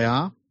Hull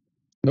KR.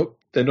 Nope,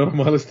 they're not on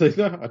my list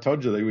either. I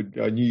told you they would.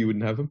 I knew you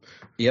wouldn't have them.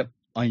 Yep.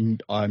 I'm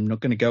not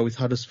going to go with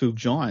Huddersfield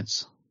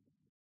Giants.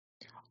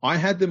 I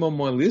had them on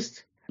my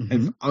list,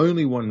 and for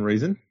only one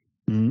reason.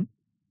 Mm-hmm.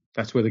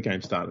 That's where the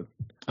game started.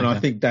 And I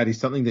think that is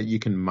something that you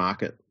can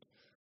market.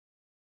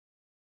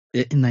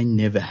 And they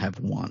never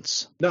have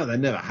once. No, they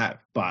never have.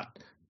 But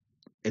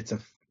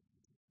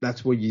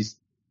that's where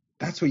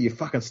you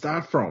fucking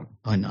start from.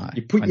 I know.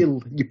 You put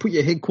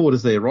your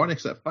headquarters there, right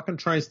next to that fucking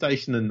train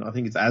station, and I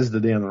think it's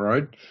Asda down the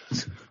road.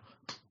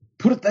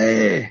 Put it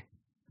there.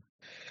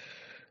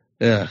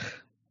 Yeah,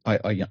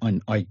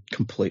 I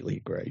completely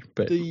agree.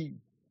 But the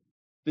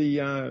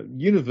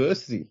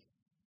university,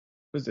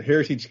 was the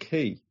Heritage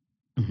Key,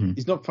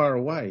 is not far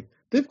away.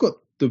 They've got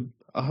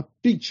a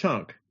big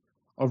chunk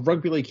of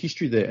rugby league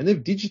history there, and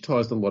they've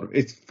digitized a lot of it.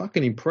 It's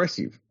fucking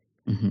impressive.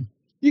 Mm-hmm.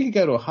 You can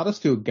go to a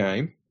Huddersfield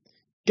game,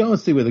 go and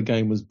see where the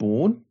game was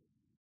born,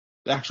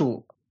 the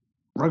actual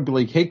rugby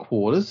league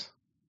headquarters,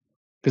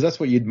 because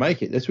that's where you'd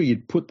make it. That's where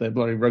you'd put the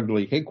bloody rugby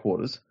league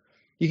headquarters.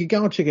 You could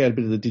go and check out a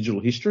bit of the digital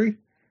history.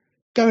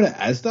 Go to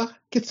Asda,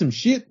 get some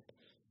shit,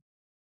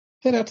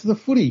 head out to the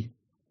footy.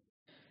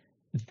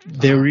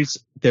 There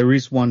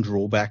is one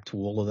drawback to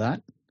all of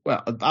that.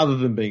 Well, other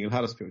than being in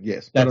Huddersfield,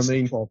 yes. That's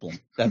the problem.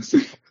 That's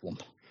the problem.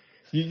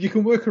 You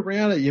can work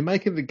around it. You're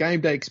making the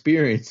game day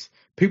experience.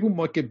 People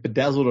might get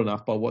bedazzled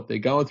enough by what they're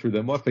going through.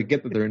 They might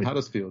forget that they're in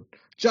Huddersfield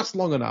just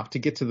long enough to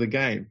get to the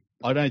game.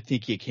 I don't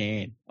think you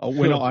can.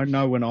 When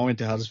I went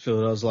to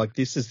Huddersfield, I was like,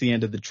 this is the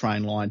end of the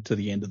train line to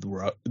the end of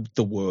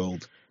the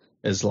world.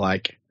 It's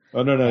like...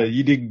 Oh, no,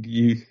 you did.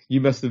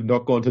 You must have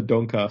not gone to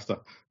Doncaster.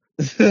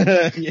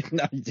 No, you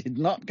did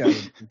not go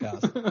to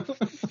Doncaster.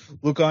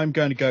 Look, I'm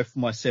going to go for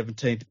my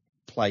 17th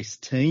place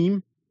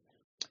team.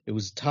 It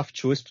was a tough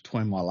choice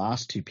between my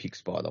last two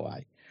picks, by the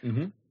way.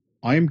 Mm-hmm.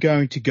 I am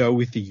going to go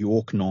with the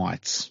York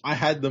Knights. I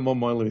had them on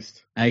my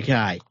list.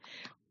 Okay.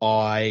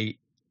 I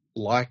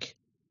like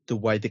the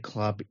way the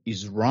club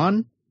is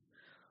run.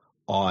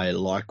 I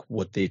like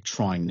what they're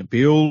trying to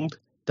build.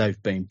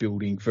 They've been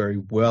building very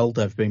well.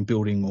 They've been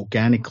building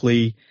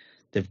organically.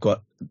 They've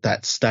got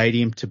that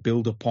stadium to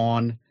build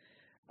upon.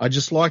 I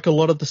just like a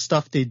lot of the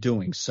stuff they're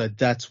doing. So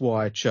that's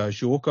why I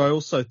chose York. I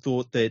also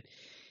thought that,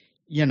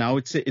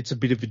 it's a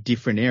bit of a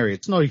different area.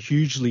 It's not a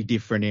hugely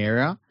different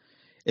area.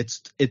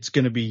 It's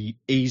going to be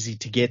easy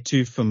to get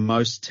to for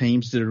most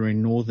teams that are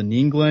in Northern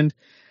England.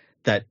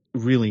 That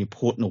really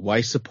important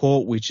away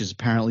support, which is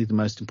apparently the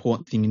most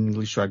important thing in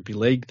English Rugby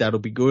League. That'll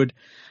be good.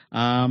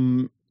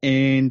 And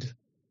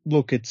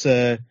look, it's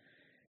a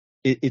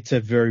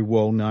very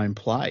well-known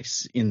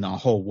place in the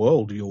whole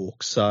world,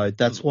 York. So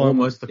that's why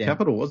almost the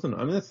capital, wasn't it?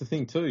 I mean, that's the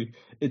thing too.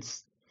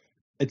 It's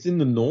in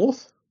the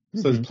north,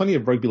 so there's plenty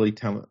of rugby league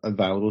talent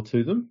available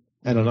to them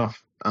and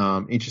enough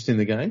interest in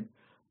the game.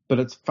 But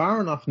it's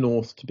far enough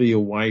north to be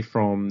away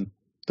from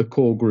the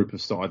core group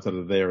of sides that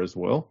are there as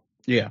well.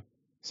 Yeah.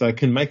 So it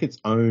can make its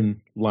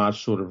own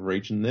large sort of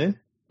region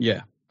there.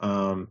 Yeah.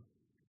 So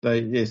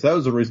that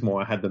was the reason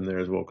why I had them there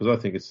as well, because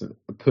I think it's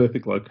a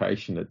perfect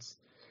location.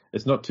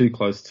 It's not too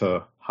close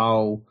to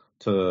Hull,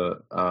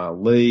 to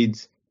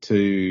Leeds,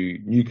 to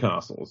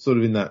Newcastle. It's sort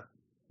of in that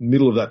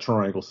middle of that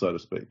triangle, so to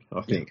speak, I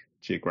think,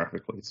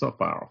 geographically. It's not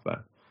far off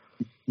that.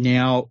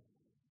 Now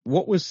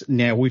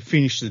we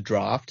finished the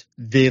draft.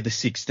 They're the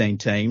 16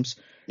 teams.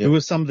 Yep. Who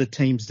are some of the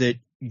teams that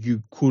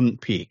you couldn't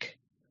pick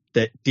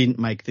that didn't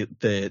make the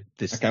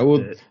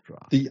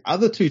draft? The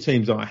other two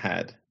teams I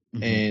had,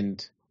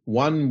 and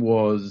one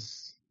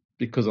was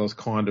because I was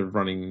kind of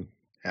running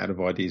out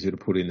of ideas who to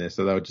put in there,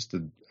 so they were just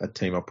a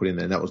team I put in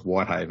there, and that was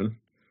Whitehaven.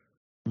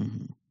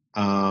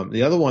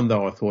 The other one,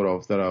 though, I thought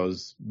of that I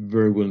was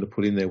very willing to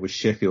put in there was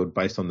Sheffield,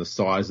 based on the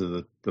size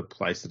of the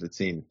place that it's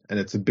in, and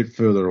it's a bit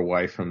further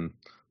away from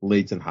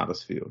Leeds and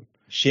Huddersfield.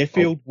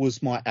 Sheffield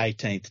was my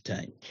 18th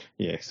team.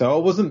 Yeah, so I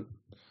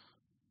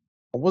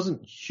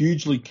wasn't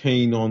hugely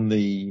keen on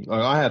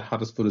I had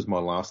Huddersfield as my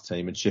last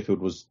team, and Sheffield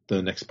was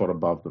the next spot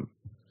above them.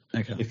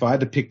 Okay. If I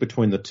had to pick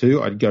between the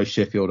two, I'd go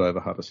Sheffield over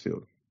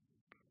Huddersfield.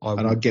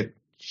 I'd get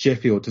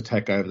Sheffield to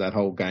take over that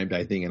whole game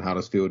day thing, and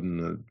Huddersfield,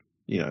 and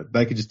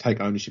they could just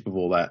take ownership of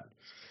all that.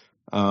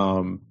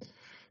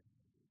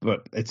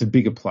 But it's a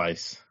bigger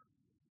place,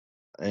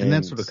 and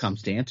that's what it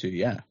comes down to.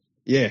 Yeah.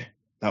 Yeah,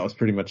 that was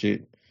pretty much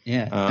it.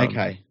 Yeah.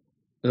 Okay.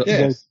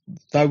 Yes. Well,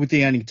 they were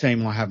the only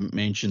team I haven't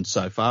mentioned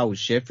so far was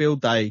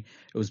Sheffield. It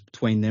was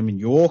between them and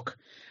York,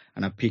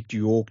 and I picked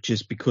York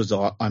just because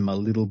I'm a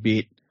little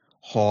bit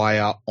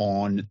higher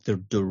on the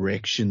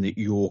direction that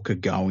York are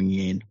going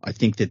in. I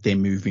think that they're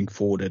moving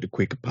forward at a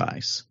quicker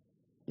pace.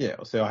 Yeah,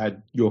 so I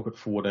had York at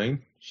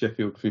 14,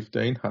 Sheffield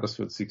 15,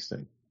 Huddersfield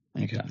 16.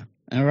 Okay.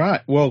 All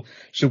right. Well,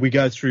 should we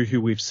go through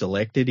who we've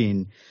selected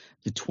in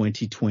the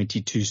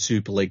 2022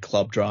 Super League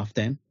Club Draft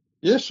then?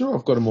 Yeah, sure.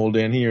 I've got them all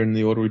down here in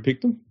the order we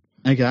picked them.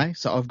 Okay,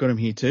 so I've got them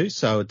here too.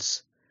 So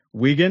it's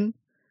Wigan,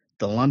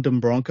 the London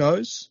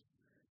Broncos,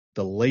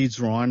 the Leeds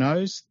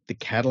Rhinos, the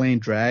Catalan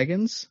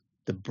Dragons,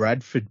 the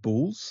Bradford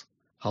Bulls,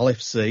 Hull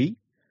FC,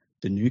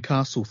 the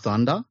Newcastle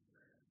Thunder,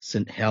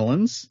 St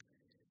Helens,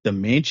 the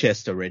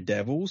Manchester Red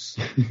Devils,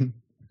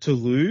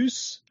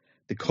 Toulouse,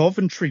 the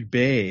Coventry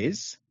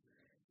Bears,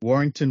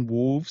 Warrington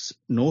Wolves,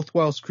 North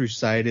Wales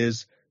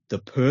Crusaders, the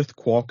Perth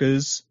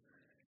Quackers,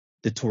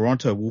 the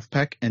Toronto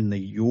Wolfpack, and the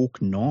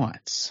York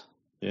Knights.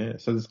 Yeah,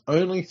 so there's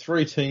only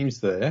 3 teams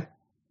there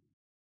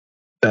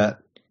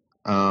that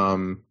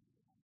were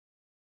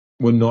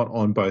not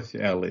on both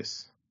our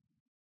lists.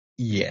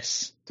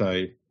 Yes.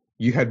 So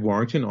you had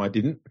Warrington, I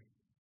didn't.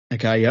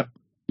 Okay, yep.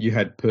 You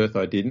had Perth,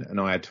 I didn't, and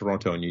I had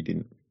Toronto, and you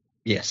didn't.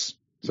 Yes.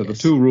 So the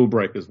 2 rule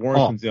breakers.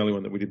 Warrington's the only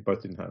one that we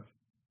both didn't have.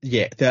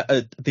 Yeah,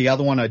 the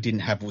other one I didn't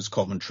have was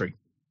Coventry.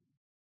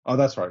 Oh,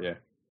 that's right, yeah.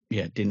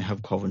 Yeah, didn't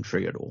have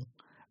Coventry at all.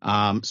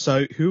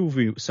 So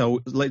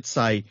let's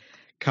say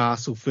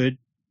Castleford,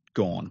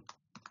 gone.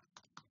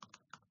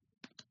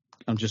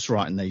 I'm just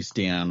writing these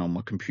down on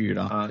my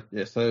computer.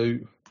 Yeah, so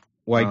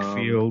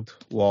Wakefield,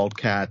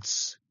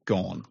 Wildcats,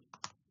 gone.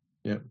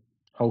 Yep.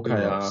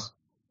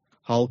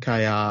 Hull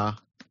KR,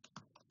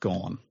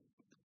 gone.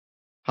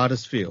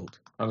 Huddersfield,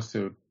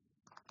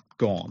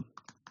 gone.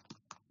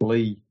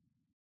 Lee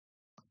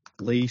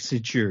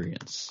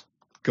Centurions,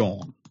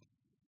 gone.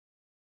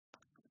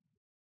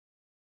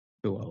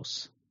 Who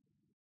else?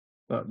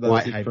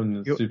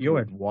 Whitehaven. You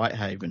had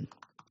Whitehaven.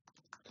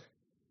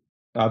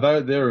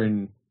 They're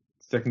in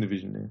second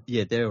division now.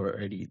 Yeah, they're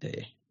already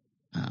there.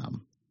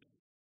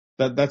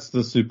 That's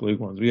the Super League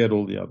ones. We had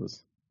all the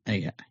others.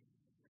 Okay.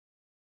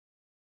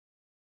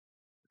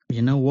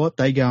 You know what?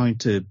 They go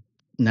into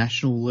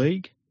National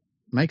League.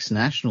 Makes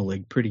National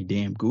League pretty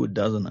damn good,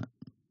 doesn't it?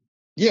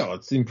 Yeah,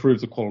 it's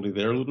improved the quality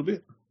there a little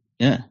bit.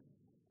 Yeah.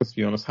 Let's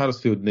be honest,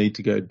 Huddersfield need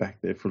to go back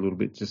there for a little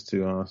bit just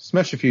to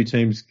smash a few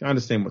teams,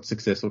 understand what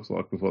success looks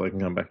like before they can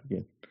come back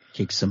again.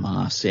 Kick some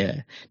ass,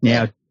 yeah.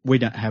 Now, we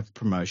don't have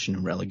promotion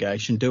and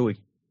relegation, do we?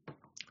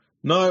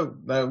 No,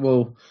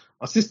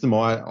 a system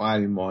I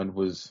had in mind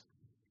was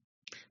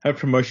have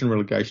promotion and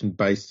relegation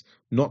based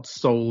not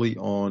solely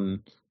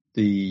on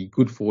the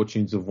good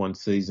fortunes of one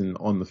season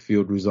on the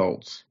field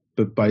results,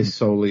 but based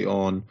solely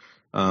on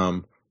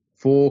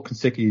 4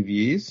 consecutive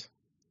years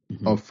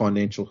of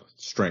financial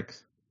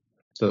strength.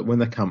 So that when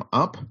they come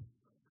up,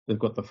 they've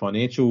got the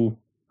financial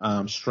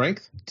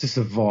strength to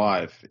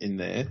survive in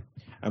there.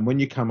 And when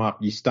you come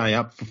up, you stay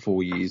up for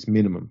 4 years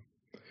minimum.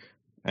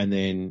 And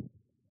then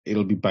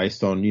it'll be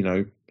based on,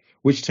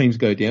 which teams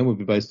go down will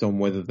be based on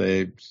whether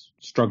they're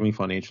struggling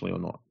financially or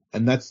not.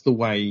 And that's the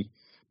way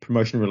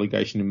promotion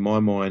relegation, in my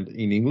mind,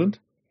 in England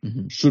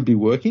should be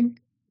working.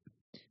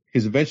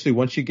 Because eventually,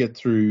 once you get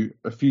through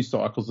a few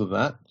cycles of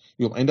that,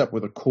 you'll end up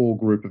with a core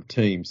group of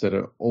teams that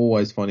are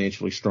always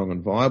financially strong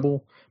and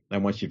viable.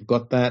 And once you've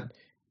got that,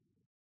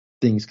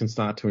 things can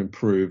start to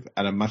improve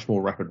at a much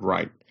more rapid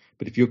rate.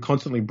 But if you're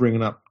constantly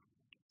bringing up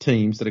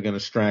teams that are going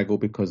to straggle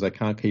because they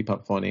can't keep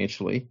up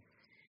financially,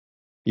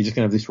 you're just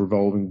going to have this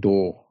revolving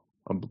door,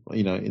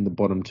 in the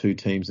bottom two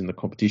teams in the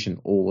competition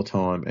all the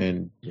time,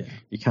 and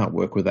you can't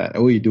work with that.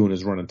 All you're doing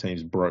is running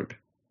teams broke.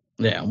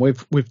 Yeah, and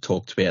we've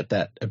talked about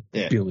that a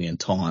billion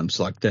times,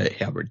 like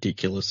how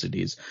ridiculous it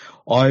is.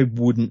 I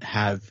wouldn't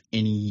have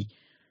any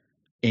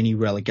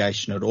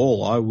relegation at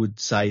all. I would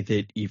say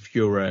that if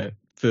you're a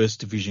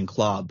first division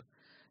club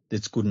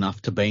that's good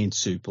enough to be in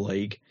Super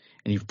League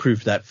and you've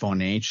proved that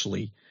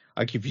financially,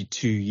 I give you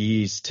 2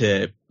 years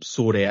to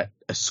sort out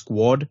a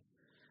squad.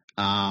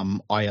 I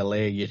allow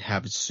you to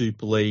have a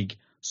Super League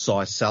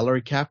size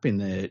salary cap in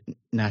the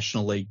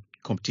National League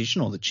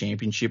competition, or the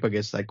Championship, I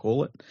guess they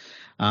call it.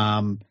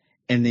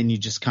 And then you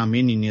just come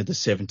in and you're the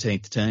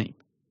 17th team.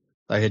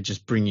 They could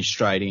just bring you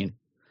straight in.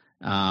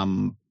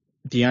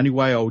 The only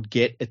way I would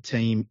get a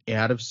team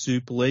out of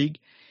Super League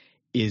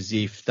is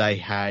if they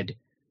had,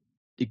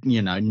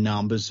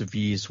 numbers of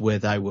years where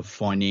they were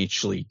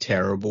financially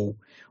terrible,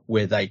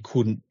 where they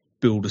couldn't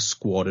build a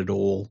squad at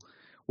all,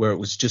 where it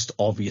was just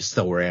obvious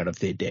they were out of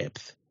their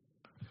depth.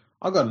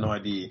 I've got an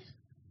idea.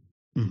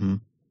 Mm-hmm.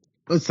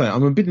 Let's say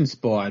I'm a bit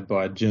inspired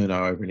by a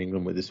journo over in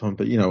England with this one,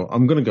 but,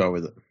 I'm going to go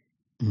with it.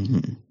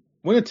 Mm-hmm.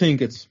 When a team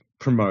gets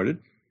promoted,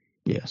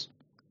 yes,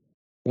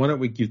 why don't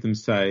we give them,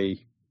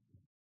 say,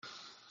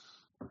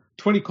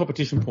 20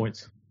 competition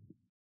points?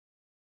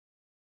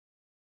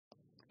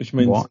 Which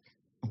means, Why?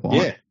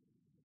 Yeah,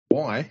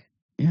 why?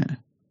 Yeah,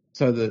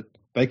 so that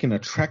they can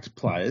attract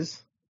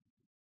players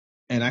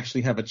and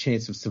actually have a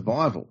chance of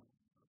survival,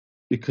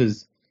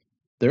 because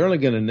they're only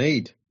going to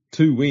need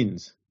 2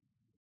 wins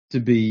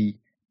to be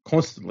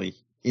constantly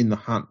in the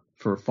hunt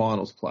for a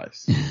finals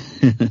place.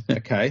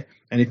 Okay.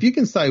 And if you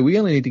can say we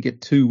only need to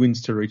get 2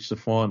 wins to reach the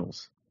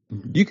finals,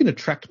 you can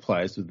attract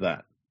players with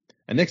that.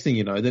 And next thing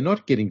you know, they're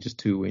not getting just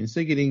 2 wins.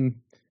 They're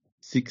getting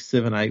 6,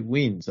 7, 8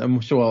 wins. I'm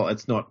sure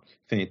it's not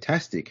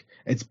fantastic.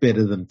 It's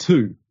better than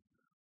 2.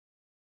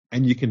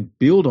 And you can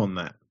build on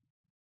that.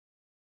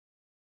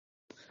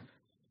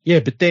 Yeah,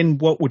 but then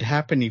what would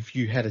happen if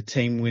you had a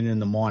team winning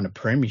the minor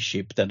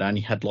premiership that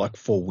only had like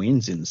 4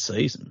 wins in the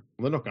season?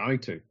 Well, they're not going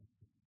to.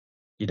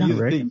 You don't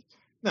reckon?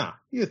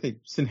 You think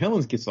St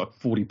Helens gets like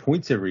 40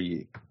 points every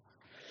year.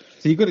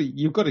 So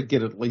you've got to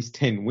get at least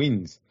 10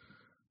 wins.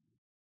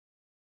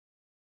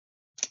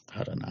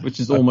 I don't know. Which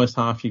is almost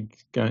half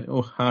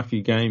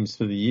your games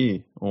for the year,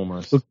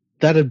 almost. Look,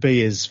 that'd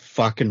be as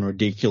fucking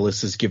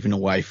ridiculous as giving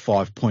away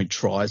 5-point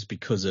tries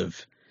because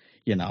of,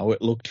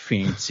 it looked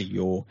fancy,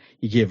 or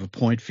you give a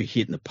point for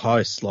hitting the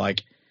post.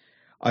 Like,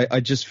 I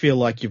just feel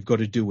like you've got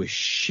to do a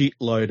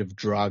shitload of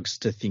drugs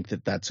to think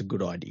that that's a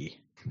good idea.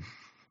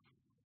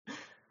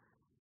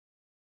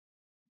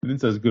 I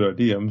didn't say it's a good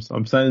idea. I'm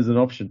saying it's an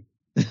option.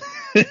 It's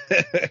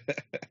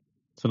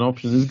an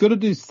option. There's got to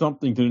do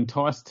something to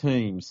entice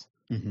teams.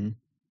 Mm-hmm.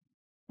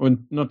 Well,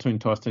 not to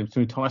entice teams, to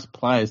entice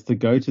players to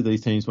go to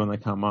these teams when they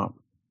come up.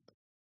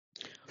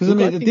 Because,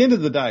 at the end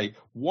of the day,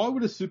 why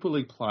would a Super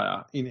League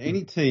player in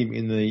any team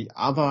in the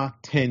other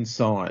 10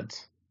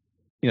 sides,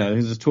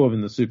 there's 12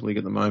 in the Super League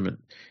at the moment,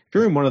 if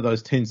you're in one of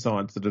those 10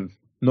 sides that have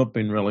not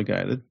been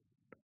relegated,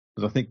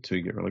 because I think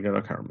 2 get relegated,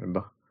 I can't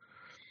remember,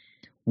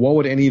 why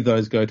would any of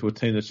those go to a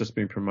team that's just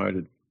been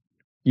promoted?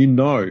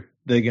 They're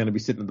going to be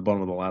sitting at the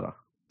bottom of the ladder.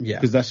 Yeah.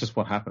 Because that's just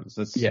what happens.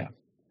 It's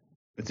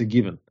a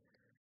given.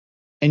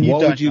 And why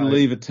would you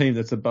leave a team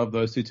that's above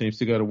those 2 teams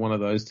to go to one of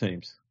those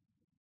teams?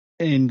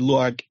 And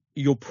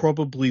you're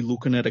probably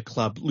looking at a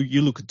club.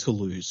 You look at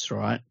Toulouse,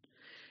 right?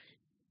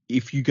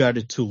 If you go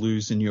to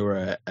Toulouse and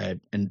you're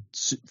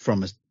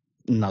from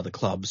another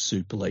club,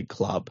 Super League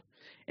club,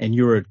 and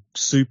you're a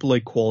Super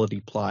League quality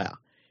player,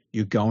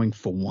 you're going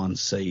for 1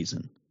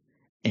 season.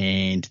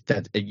 And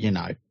that,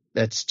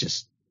 that's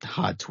just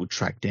hard to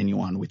attract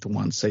anyone with a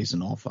 1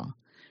 season offer,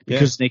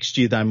 because next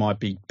year they might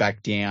be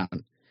back down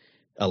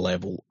a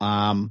level.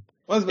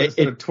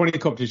 Instead of 20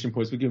 competition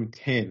points, we give them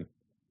 10.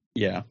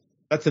 Yeah.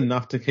 That's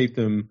enough to keep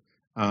them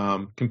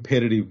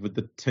competitive with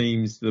the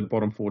teams, the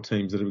bottom 4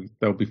 teams that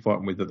they'll be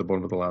fighting with at the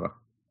bottom of the ladder.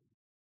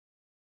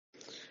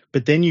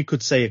 But then you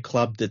could see a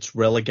club that's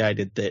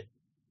relegated that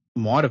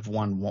might have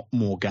won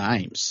more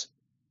games.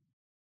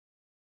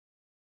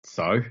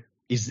 So?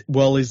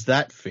 Is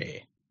that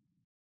fair?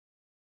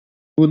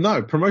 Well,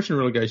 no. Promotion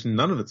relegation,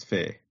 none of it's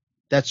fair.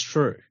 That's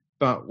true.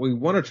 But we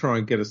want to try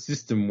and get a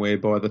system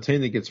whereby the team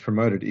that gets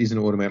promoted isn't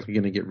automatically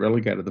going to get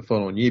relegated the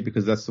following year,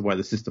 because that's the way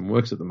the system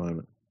works at the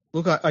moment.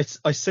 Look, I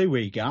see where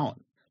you're going.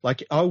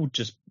 Like, I would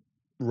just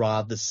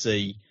rather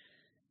see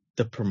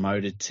the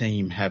promoted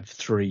team have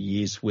 3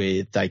 years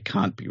where they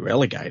can't be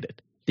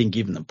relegated than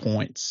give them the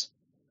points.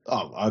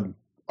 Oh,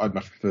 I'd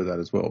much prefer that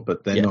as well,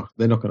 but they're not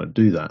going to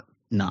do that.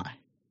 No.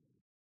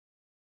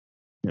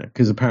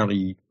 Because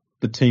apparently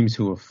the teams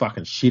who are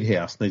fucking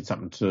shithouse need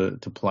something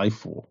to play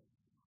for.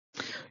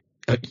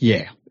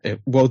 Yeah.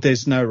 Well,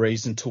 there's no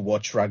reason to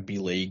watch rugby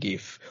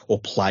league or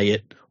play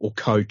it or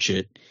coach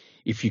it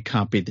if you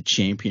can't be the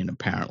champion,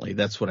 apparently.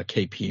 That's what I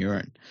keep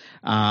hearing.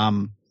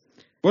 I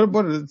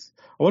wonder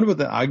what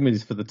the argument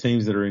is for the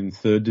teams that are in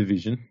third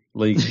division,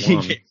 League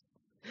One,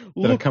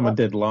 that are coming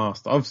dead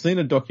last. I've seen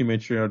a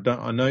documentary.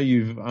 I know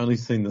you've only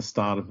seen the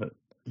start of it.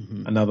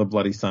 Mm-hmm. Another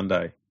Bloody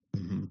Sunday.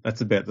 Mm-hmm.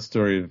 That's about the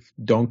story of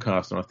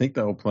Doncaster. I think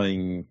they were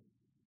playing.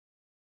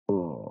 I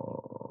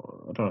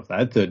don't know if they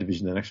had third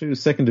division then. Actually, it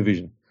was second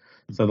division,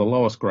 so the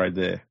lowest grade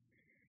there,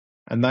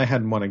 and they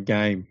hadn't won a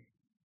game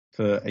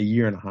for a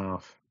year and a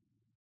half.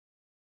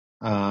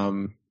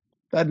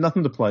 They had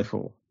nothing to play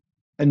for,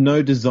 and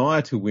no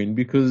desire to win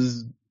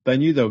because they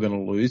knew they were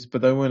going to lose,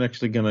 but they weren't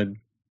actually going to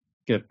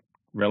get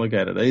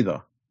relegated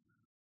either.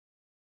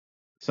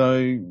 So,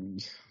 at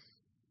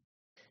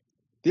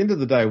the end of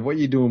the day, what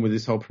you're doing with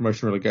this whole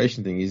promotion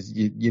relegation thing is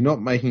you're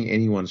not making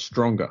anyone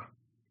stronger.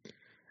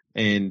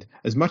 And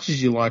as much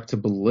as you like to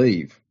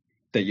believe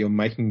that you're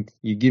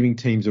giving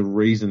teams a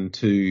reason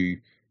to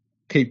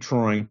keep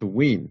trying to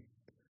win,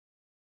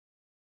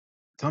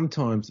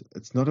 sometimes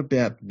it's not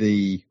about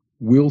the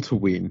will to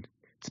win.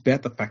 It's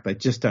about the fact they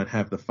just don't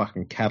have the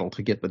fucking cattle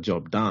to get the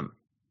job done.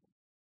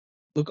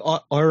 Look,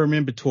 I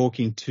remember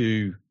talking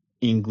to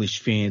English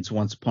fans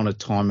once upon a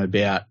time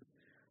about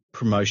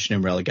promotion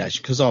and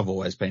relegation because I've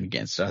always been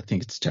against it. I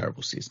think it's a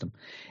terrible system.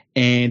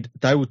 And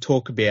they would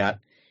talk about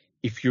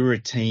if you're a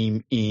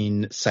team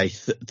in, say,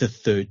 the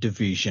third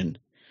division,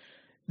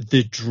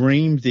 the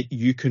dream that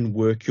you can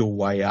work your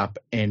way up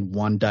and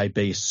one day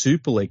be a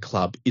Super League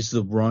club is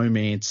the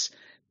romance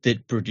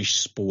that British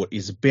sport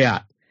is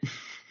about.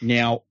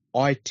 Now,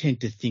 I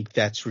tend to think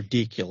that's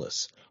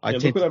ridiculous. I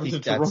think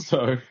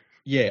Toronto.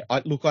 Yeah,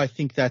 I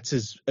think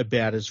that's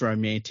about as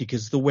romantic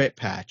as the wet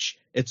patch.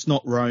 It's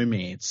not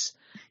romance.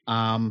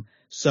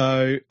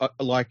 So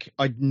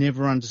I'd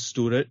never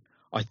understood it.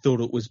 I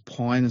thought it was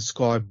pie in the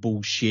sky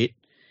bullshit.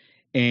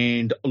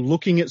 And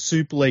looking at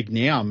Super League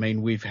now, I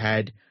mean, we've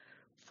had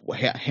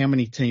how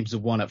many teams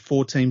have won it?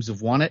 4 teams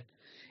have won it,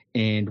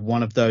 and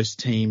one of those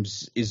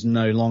teams is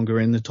no longer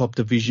in the top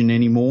division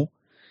anymore.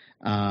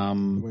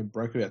 We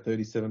broke about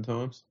 37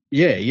 times.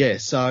 Yeah.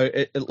 So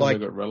it like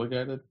they got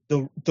relegated.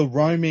 The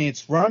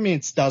romance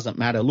doesn't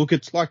matter. Look,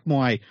 it's like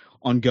my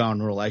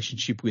ongoing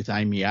relationship with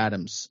Amy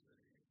Adams.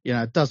 You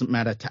know, it doesn't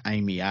matter to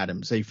Amy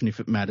Adams, even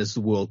if it matters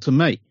the world to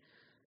me.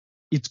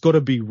 It's got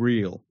to be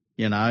real,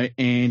 you know,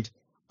 and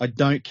I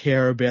don't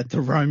care about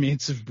the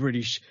romance of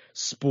British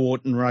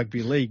sport and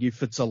rugby league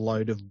if it's a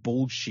load of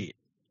bullshit.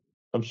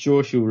 I'm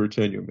sure she'll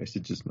return your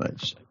messages,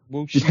 mate.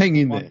 Well, just hang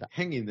in there.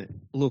 Hang in there.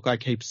 Look, I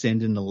keep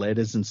sending the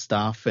letters and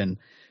stuff, and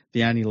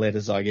the only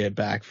letters I get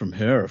back from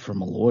her are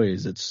from her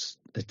lawyers. It's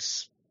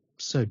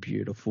so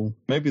beautiful.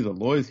 Maybe the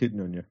lawyer's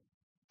hitting on you.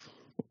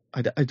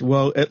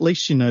 Well, at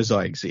least she knows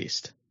I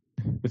exist.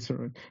 That's all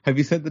right. Have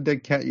you sent the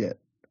dead cat yet?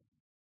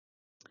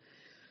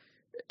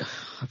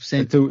 I've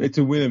sent. It's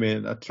a winner,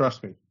 man.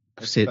 Trust me.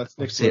 I've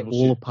sent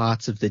all the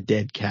parts of the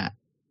dead cat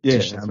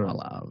to show my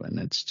love, and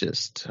it's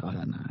just, I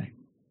don't know.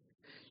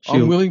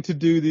 I'm willing to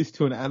do this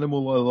to an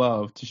animal I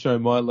love to show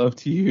my love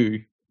to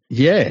you.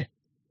 Yeah.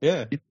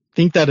 Yeah. You'd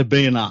think that'd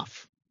be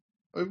enough.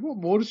 What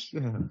more does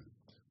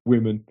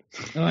women?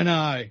 I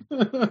know.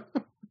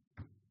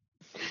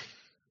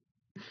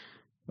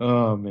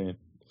 Oh, man.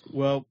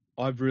 Well,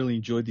 I've really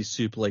enjoyed this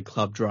Super League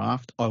club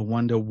draft. I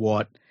wonder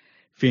what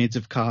fans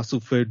of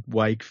Castleford,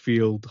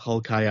 Wakefield, Hull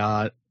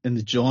KR and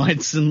the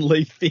Giants and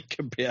Lee think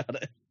about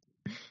it.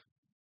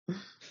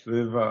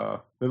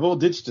 They've all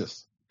ditched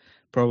us.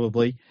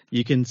 Probably.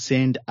 You can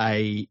send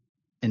an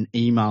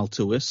email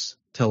to us.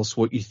 Tell us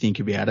what you think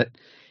about it.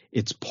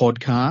 It's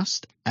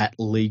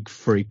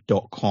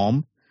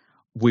podcast@leaguefreak.com.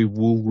 We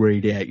will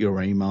read out your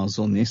emails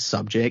on this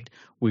subject.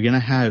 We're going to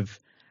have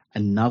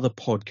another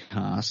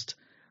podcast.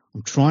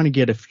 I'm trying to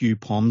get a few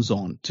POMs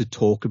on to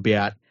talk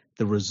about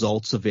the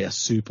results of our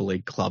Super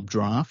League club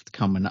draft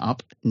coming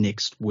up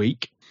next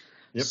week.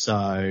 Yep.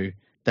 So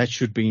that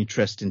should be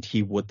interesting to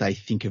hear what they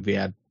think of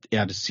our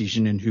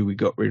decision and who we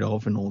got rid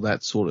of and all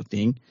that sort of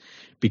thing,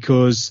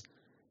 because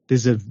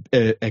there's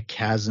a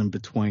chasm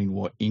between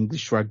what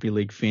English rugby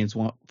league fans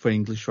want for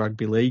English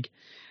rugby league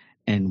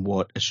and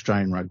what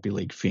Australian rugby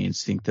league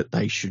fans think that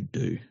they should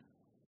do.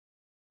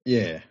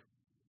 Yeah.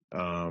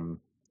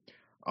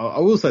 I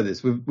will say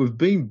this. We've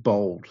been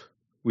bold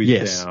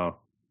with our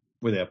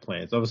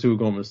plans. Obviously, we've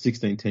gone with a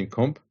 16-team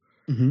comp.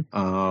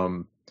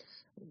 Mm-hmm.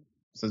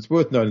 So it's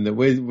worth noting that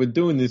we're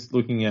doing this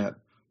looking at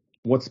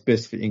what's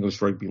best for English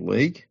rugby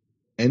league,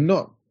 and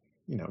not,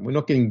 we're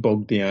not getting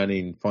bogged down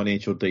in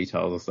financial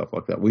details and stuff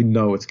like that. We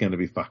know it's going to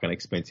be fucking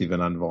expensive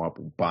and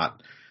unviable,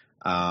 but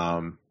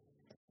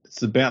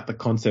it's about the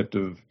concept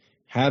of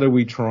how do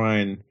we try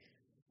and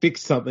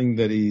fix something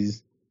that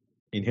is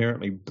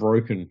inherently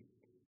broken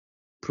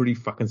pretty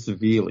fucking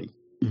severely.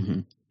 Mm-hmm.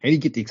 How do you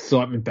get the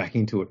excitement back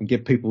into it and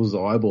get people's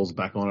eyeballs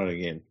back on it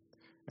again?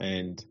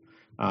 And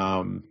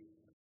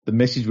the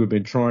message we've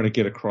been trying to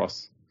get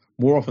across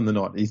more often than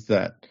not is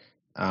that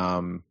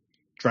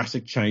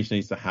drastic change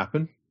needs to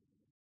happen,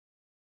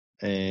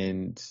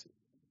 and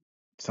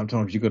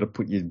sometimes you've got to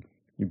put your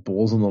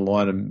balls on the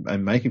line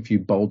and make a few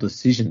bold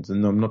decisions.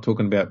 And I'm not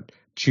talking about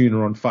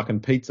tuna on fucking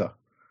pizza.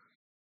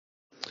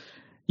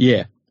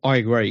 Yeah, I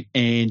agree.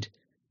 And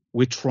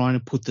we're trying to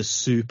put the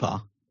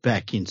Super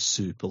back in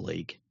Super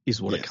League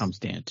is what it comes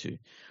down to.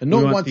 And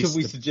not once have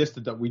we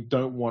suggested that we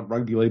don't want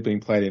rugby league being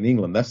played in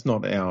England. That's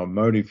not our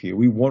motive here.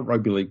 We want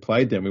rugby league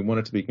played there. We want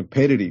it to be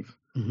competitive.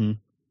 Mm-hmm.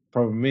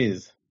 Problem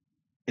is,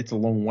 it's a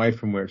long way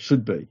from where it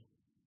should be.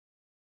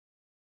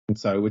 And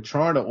so we're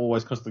trying to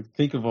always constantly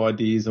think of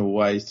ideas and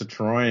ways to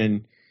try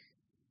and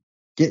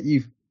get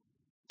you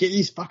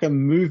fucking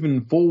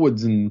moving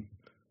forwards and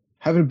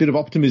having a bit of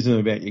optimism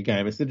about your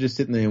game instead of just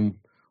sitting there and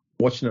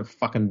watching it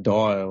fucking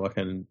die like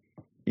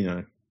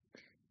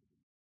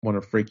one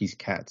of Freaky's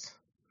cats.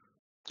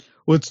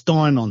 Well, it's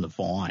dying on the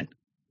vine,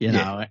 you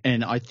know,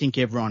 and I think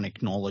everyone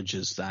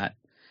acknowledges that.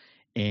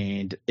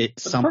 And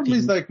it's something. The problem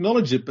is they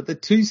acknowledge it, but they're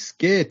too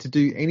scared to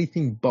do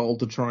anything bold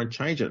to try and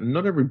change it. And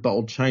not every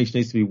bold change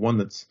needs to be one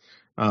that's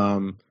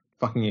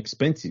fucking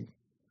expensive.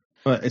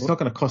 But it's not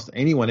going to cost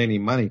anyone any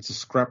money to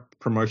scrap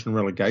promotion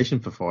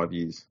relegation for 5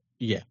 years.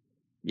 Yeah,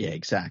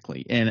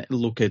 exactly. And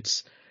look,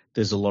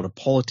 there's a lot of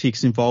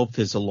politics involved.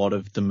 There's a lot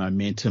of the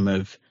momentum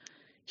of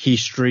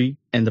history,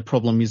 and the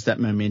problem is that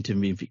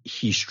momentum of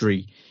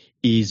history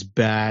is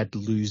bad,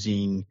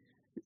 losing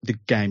the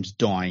game's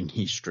dying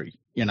history.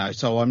 You know,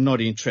 so I'm not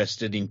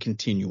interested in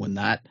continuing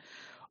that.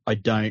 I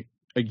don't,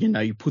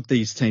 you put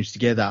these teams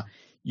together,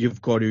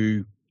 you've got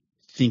to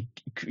think,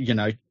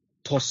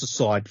 toss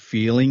aside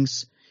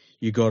feelings.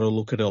 You got to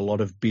look at a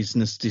lot of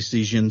business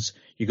decisions.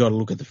 You got to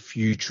look at the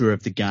future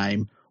of the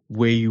game,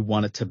 where you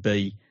want it to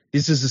be.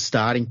 This is a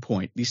starting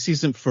point. This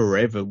isn't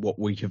forever what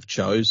we have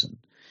chosen.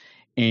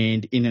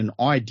 And in an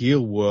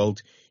ideal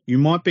world, you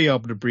might be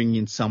able to bring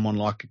in someone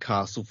like a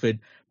Castleford,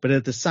 but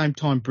at the same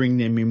time bring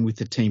them in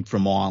with a team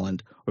from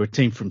Ireland or a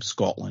team from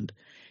Scotland,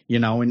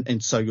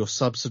 and so you're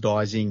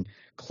subsidising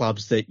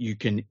clubs that you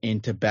can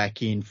enter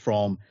back in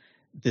from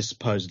the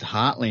supposed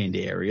heartland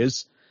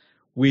areas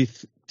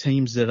with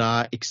teams that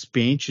are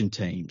expansion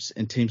teams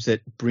and teams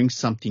that bring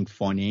something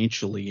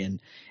financially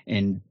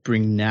and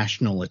bring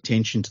national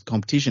attention to the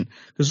competition.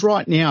 Because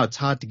right now it's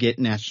hard to get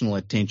national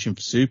attention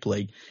for Super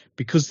League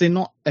because they're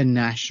not a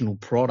national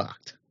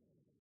product.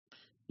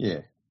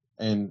 Yeah,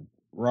 and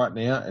right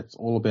now it's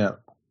all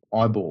about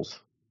eyeballs.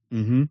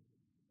 Mm-hmm.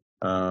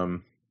 It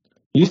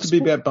used to be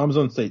about bums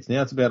on seats.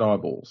 Now it's about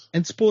eyeballs.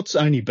 And sport's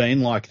only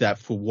been like that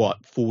for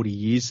 40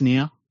 years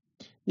now?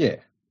 Yeah.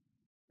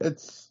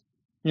 It's,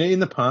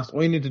 in the past,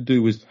 all you need to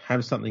do was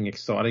have something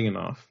exciting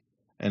enough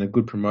and a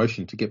good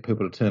promotion to get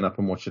people to turn up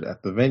and watch it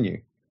at the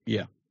venue.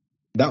 Yeah.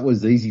 That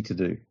was easy to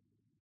do.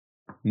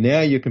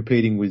 Now you're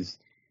competing with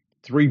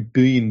 3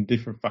 billion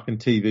different fucking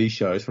TV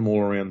shows from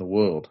all around the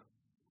world.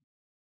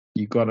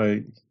 You got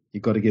to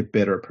get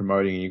better at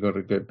promoting, and you got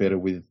to get better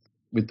with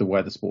the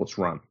way the sport's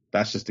run.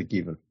 That's just a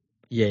given.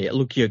 Yeah,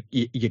 look, you're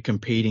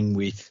competing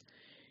with,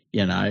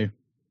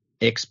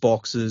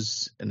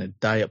 Xboxes and A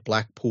Day at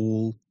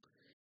Blackpool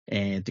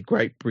and the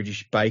Great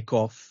British Bake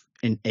Off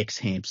and X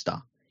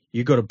Hamster.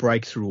 You got to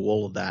break through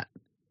all of that.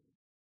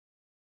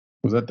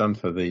 Was that done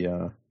for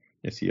the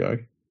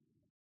SEO?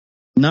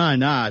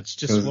 No, it's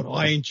just what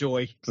I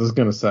enjoy. I was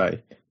going to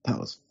say, that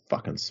was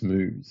fucking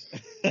smooth.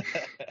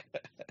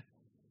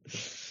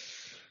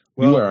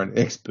 Well, you are an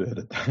expert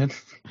at that.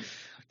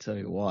 I tell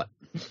you what,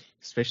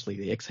 especially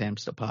the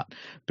X-Hamster part.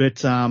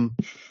 But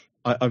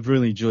I've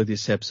really enjoyed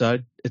this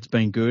episode. It's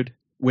been good.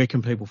 Where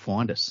can people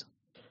find us?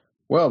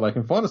 Well, they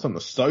can find us on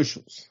the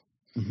socials.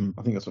 Mm-hmm.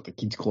 I think that's what the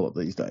kids call it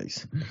these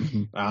days.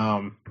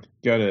 Mm-hmm.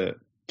 Go to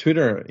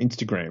Twitter,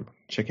 Instagram.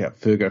 Check out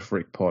Fergo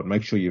Freak Pod.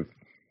 Make sure you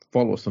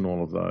follow us on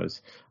all of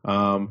those. We're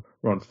on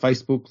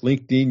Facebook,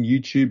 LinkedIn,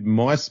 YouTube,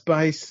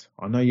 MySpace.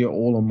 I know you're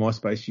all on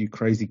MySpace, you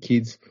crazy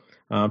kids.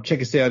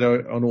 Check us out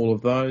on all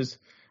of those.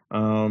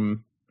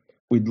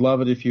 We'd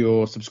love it if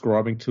you're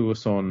subscribing to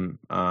us on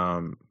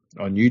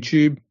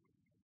YouTube.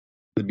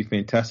 That'd be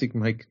fantastic.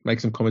 Make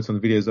some comments on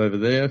the videos over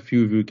there. A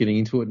few of you are getting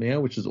into it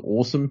now, which is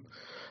awesome.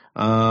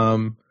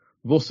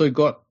 We've also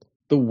got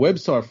the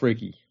website,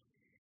 Freaky.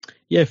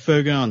 Yeah,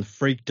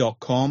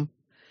 fergoonthefreak.com.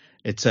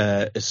 It's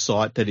a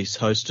site that is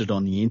hosted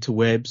on the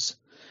interwebs.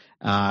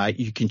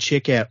 You can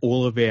check out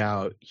all of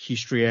our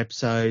history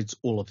episodes,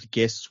 all of the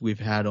guests we've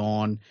had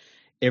on.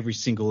 Every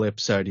single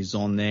episode is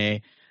on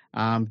there.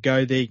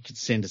 Go there. You can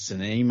send us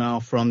an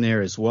email from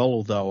there as well,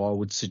 although I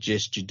would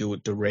suggest you do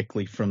it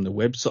directly from the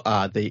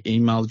website, the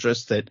email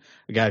address that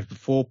I gave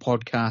before,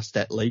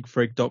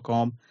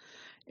 podcast@leaguefreak.com.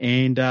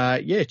 And,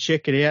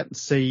 check it out and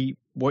see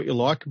what you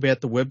like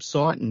about the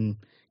website and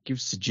give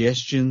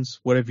suggestions,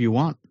 whatever you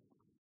want.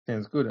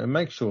 Sounds good. And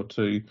make sure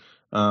to,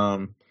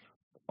 on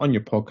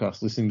your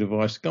podcast listening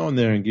device, go on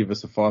there and give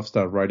us a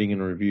 5-star rating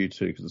and a review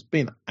too, because it's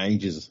been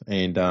ages.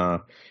 And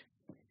if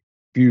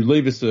you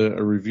leave us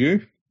a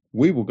review,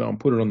 we will go and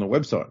put it on the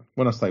website.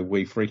 When I say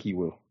we, Freaky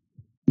will.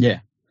 Yeah.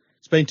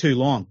 It's been too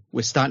long.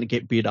 We're starting to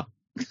get bitter.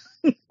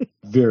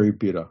 Very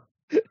bitter.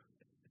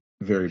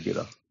 Very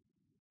bitter.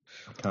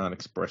 I can't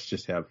express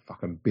just how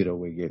fucking bitter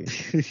we're getting.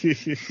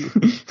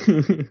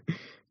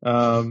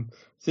 So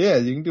yeah,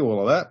 you can do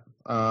all of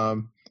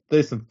that.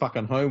 There's some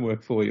fucking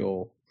homework for you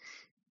all.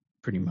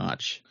 Pretty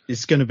much.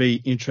 It's going to be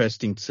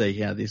interesting to see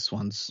how this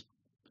one's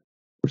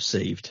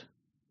received.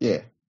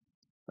 Yeah.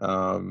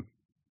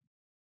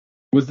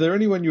 Was there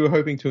anyone you were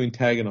hoping to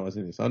antagonise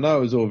in this? I know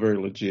it was all very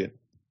legit.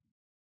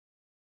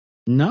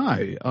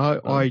 No,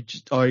 I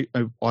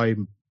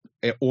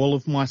all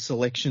of my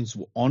selections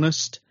were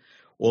honest.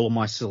 All of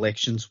my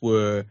selections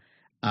were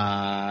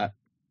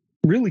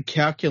really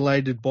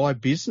calculated by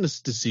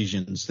business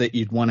decisions that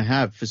you'd want to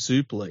have for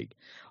Super League.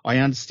 I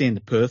understand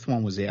the Perth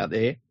one was out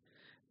there,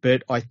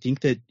 but I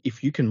think that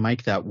if you can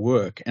make that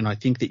work, and I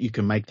think that you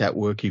can make that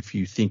work if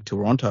you think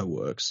Toronto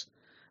works,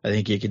 I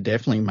think you can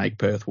definitely make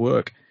Perth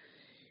work.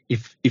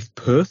 If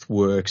Perth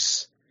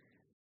works,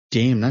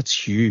 damn, that's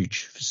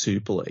huge for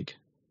Super League.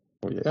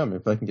 Well, yeah, I mean,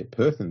 if they can get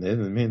Perth in there,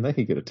 then, man, they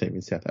could get a team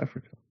in South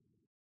Africa.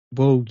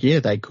 Well, yeah,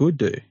 they could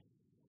do.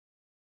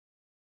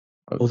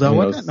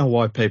 Although I don't know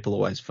why people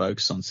always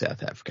focus on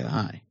South Africa,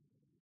 hey?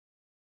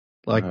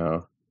 Like,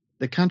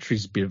 the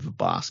country's a bit of a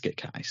basket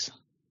case.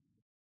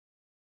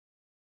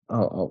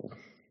 Oh,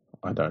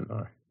 I don't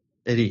know.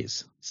 It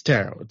is. It's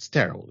terrible. It's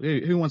terrible.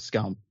 Who wants to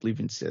go and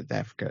live in South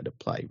Africa to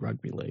play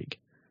rugby league?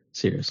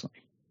 Seriously.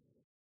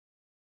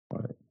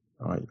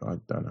 I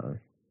don't know.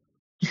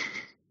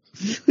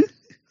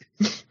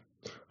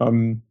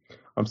 I'm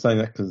saying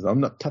that because I'm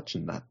not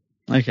touching that.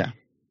 Okay.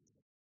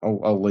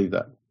 I'll leave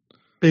that.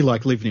 Be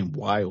like living in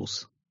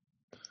Wales.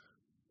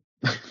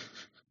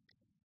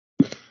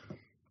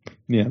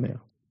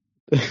 Now.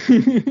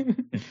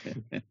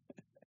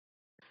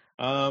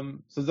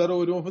 So is that all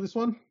we're doing for this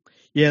one?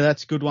 Yeah,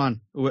 that's a good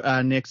one.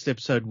 Next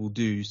episode we'll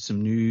do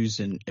some news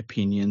and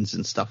opinions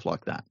and stuff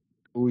like that.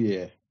 Oh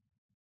yeah.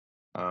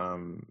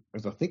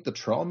 Because I think the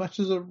trial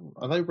matches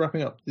are they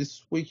wrapping up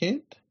this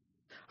weekend?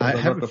 I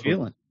have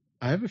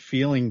a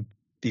feeling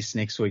this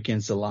next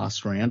weekend's the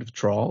last round of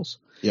trials.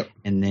 Yep.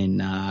 And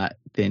then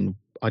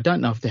I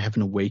don't know if they're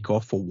having a week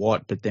off or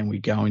what, but then we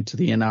go into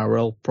the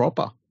NRL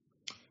proper.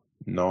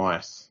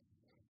 Nice.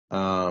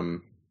 So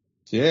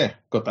yeah,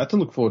 got that to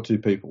look forward to,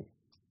 people.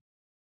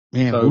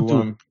 Yeah, so, we'll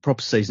do a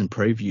proper season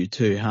preview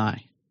too,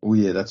 hey? Oh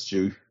yeah, that's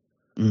due.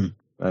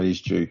 That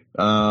is due.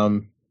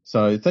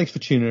 So thanks for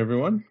tuning in,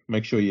 everyone.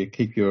 Make sure you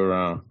keep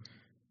your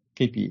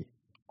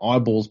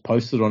eyeballs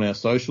posted on our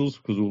socials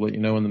because we'll let you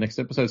know when the next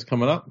episode's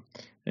coming up.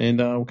 And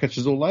we'll catch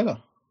you all later.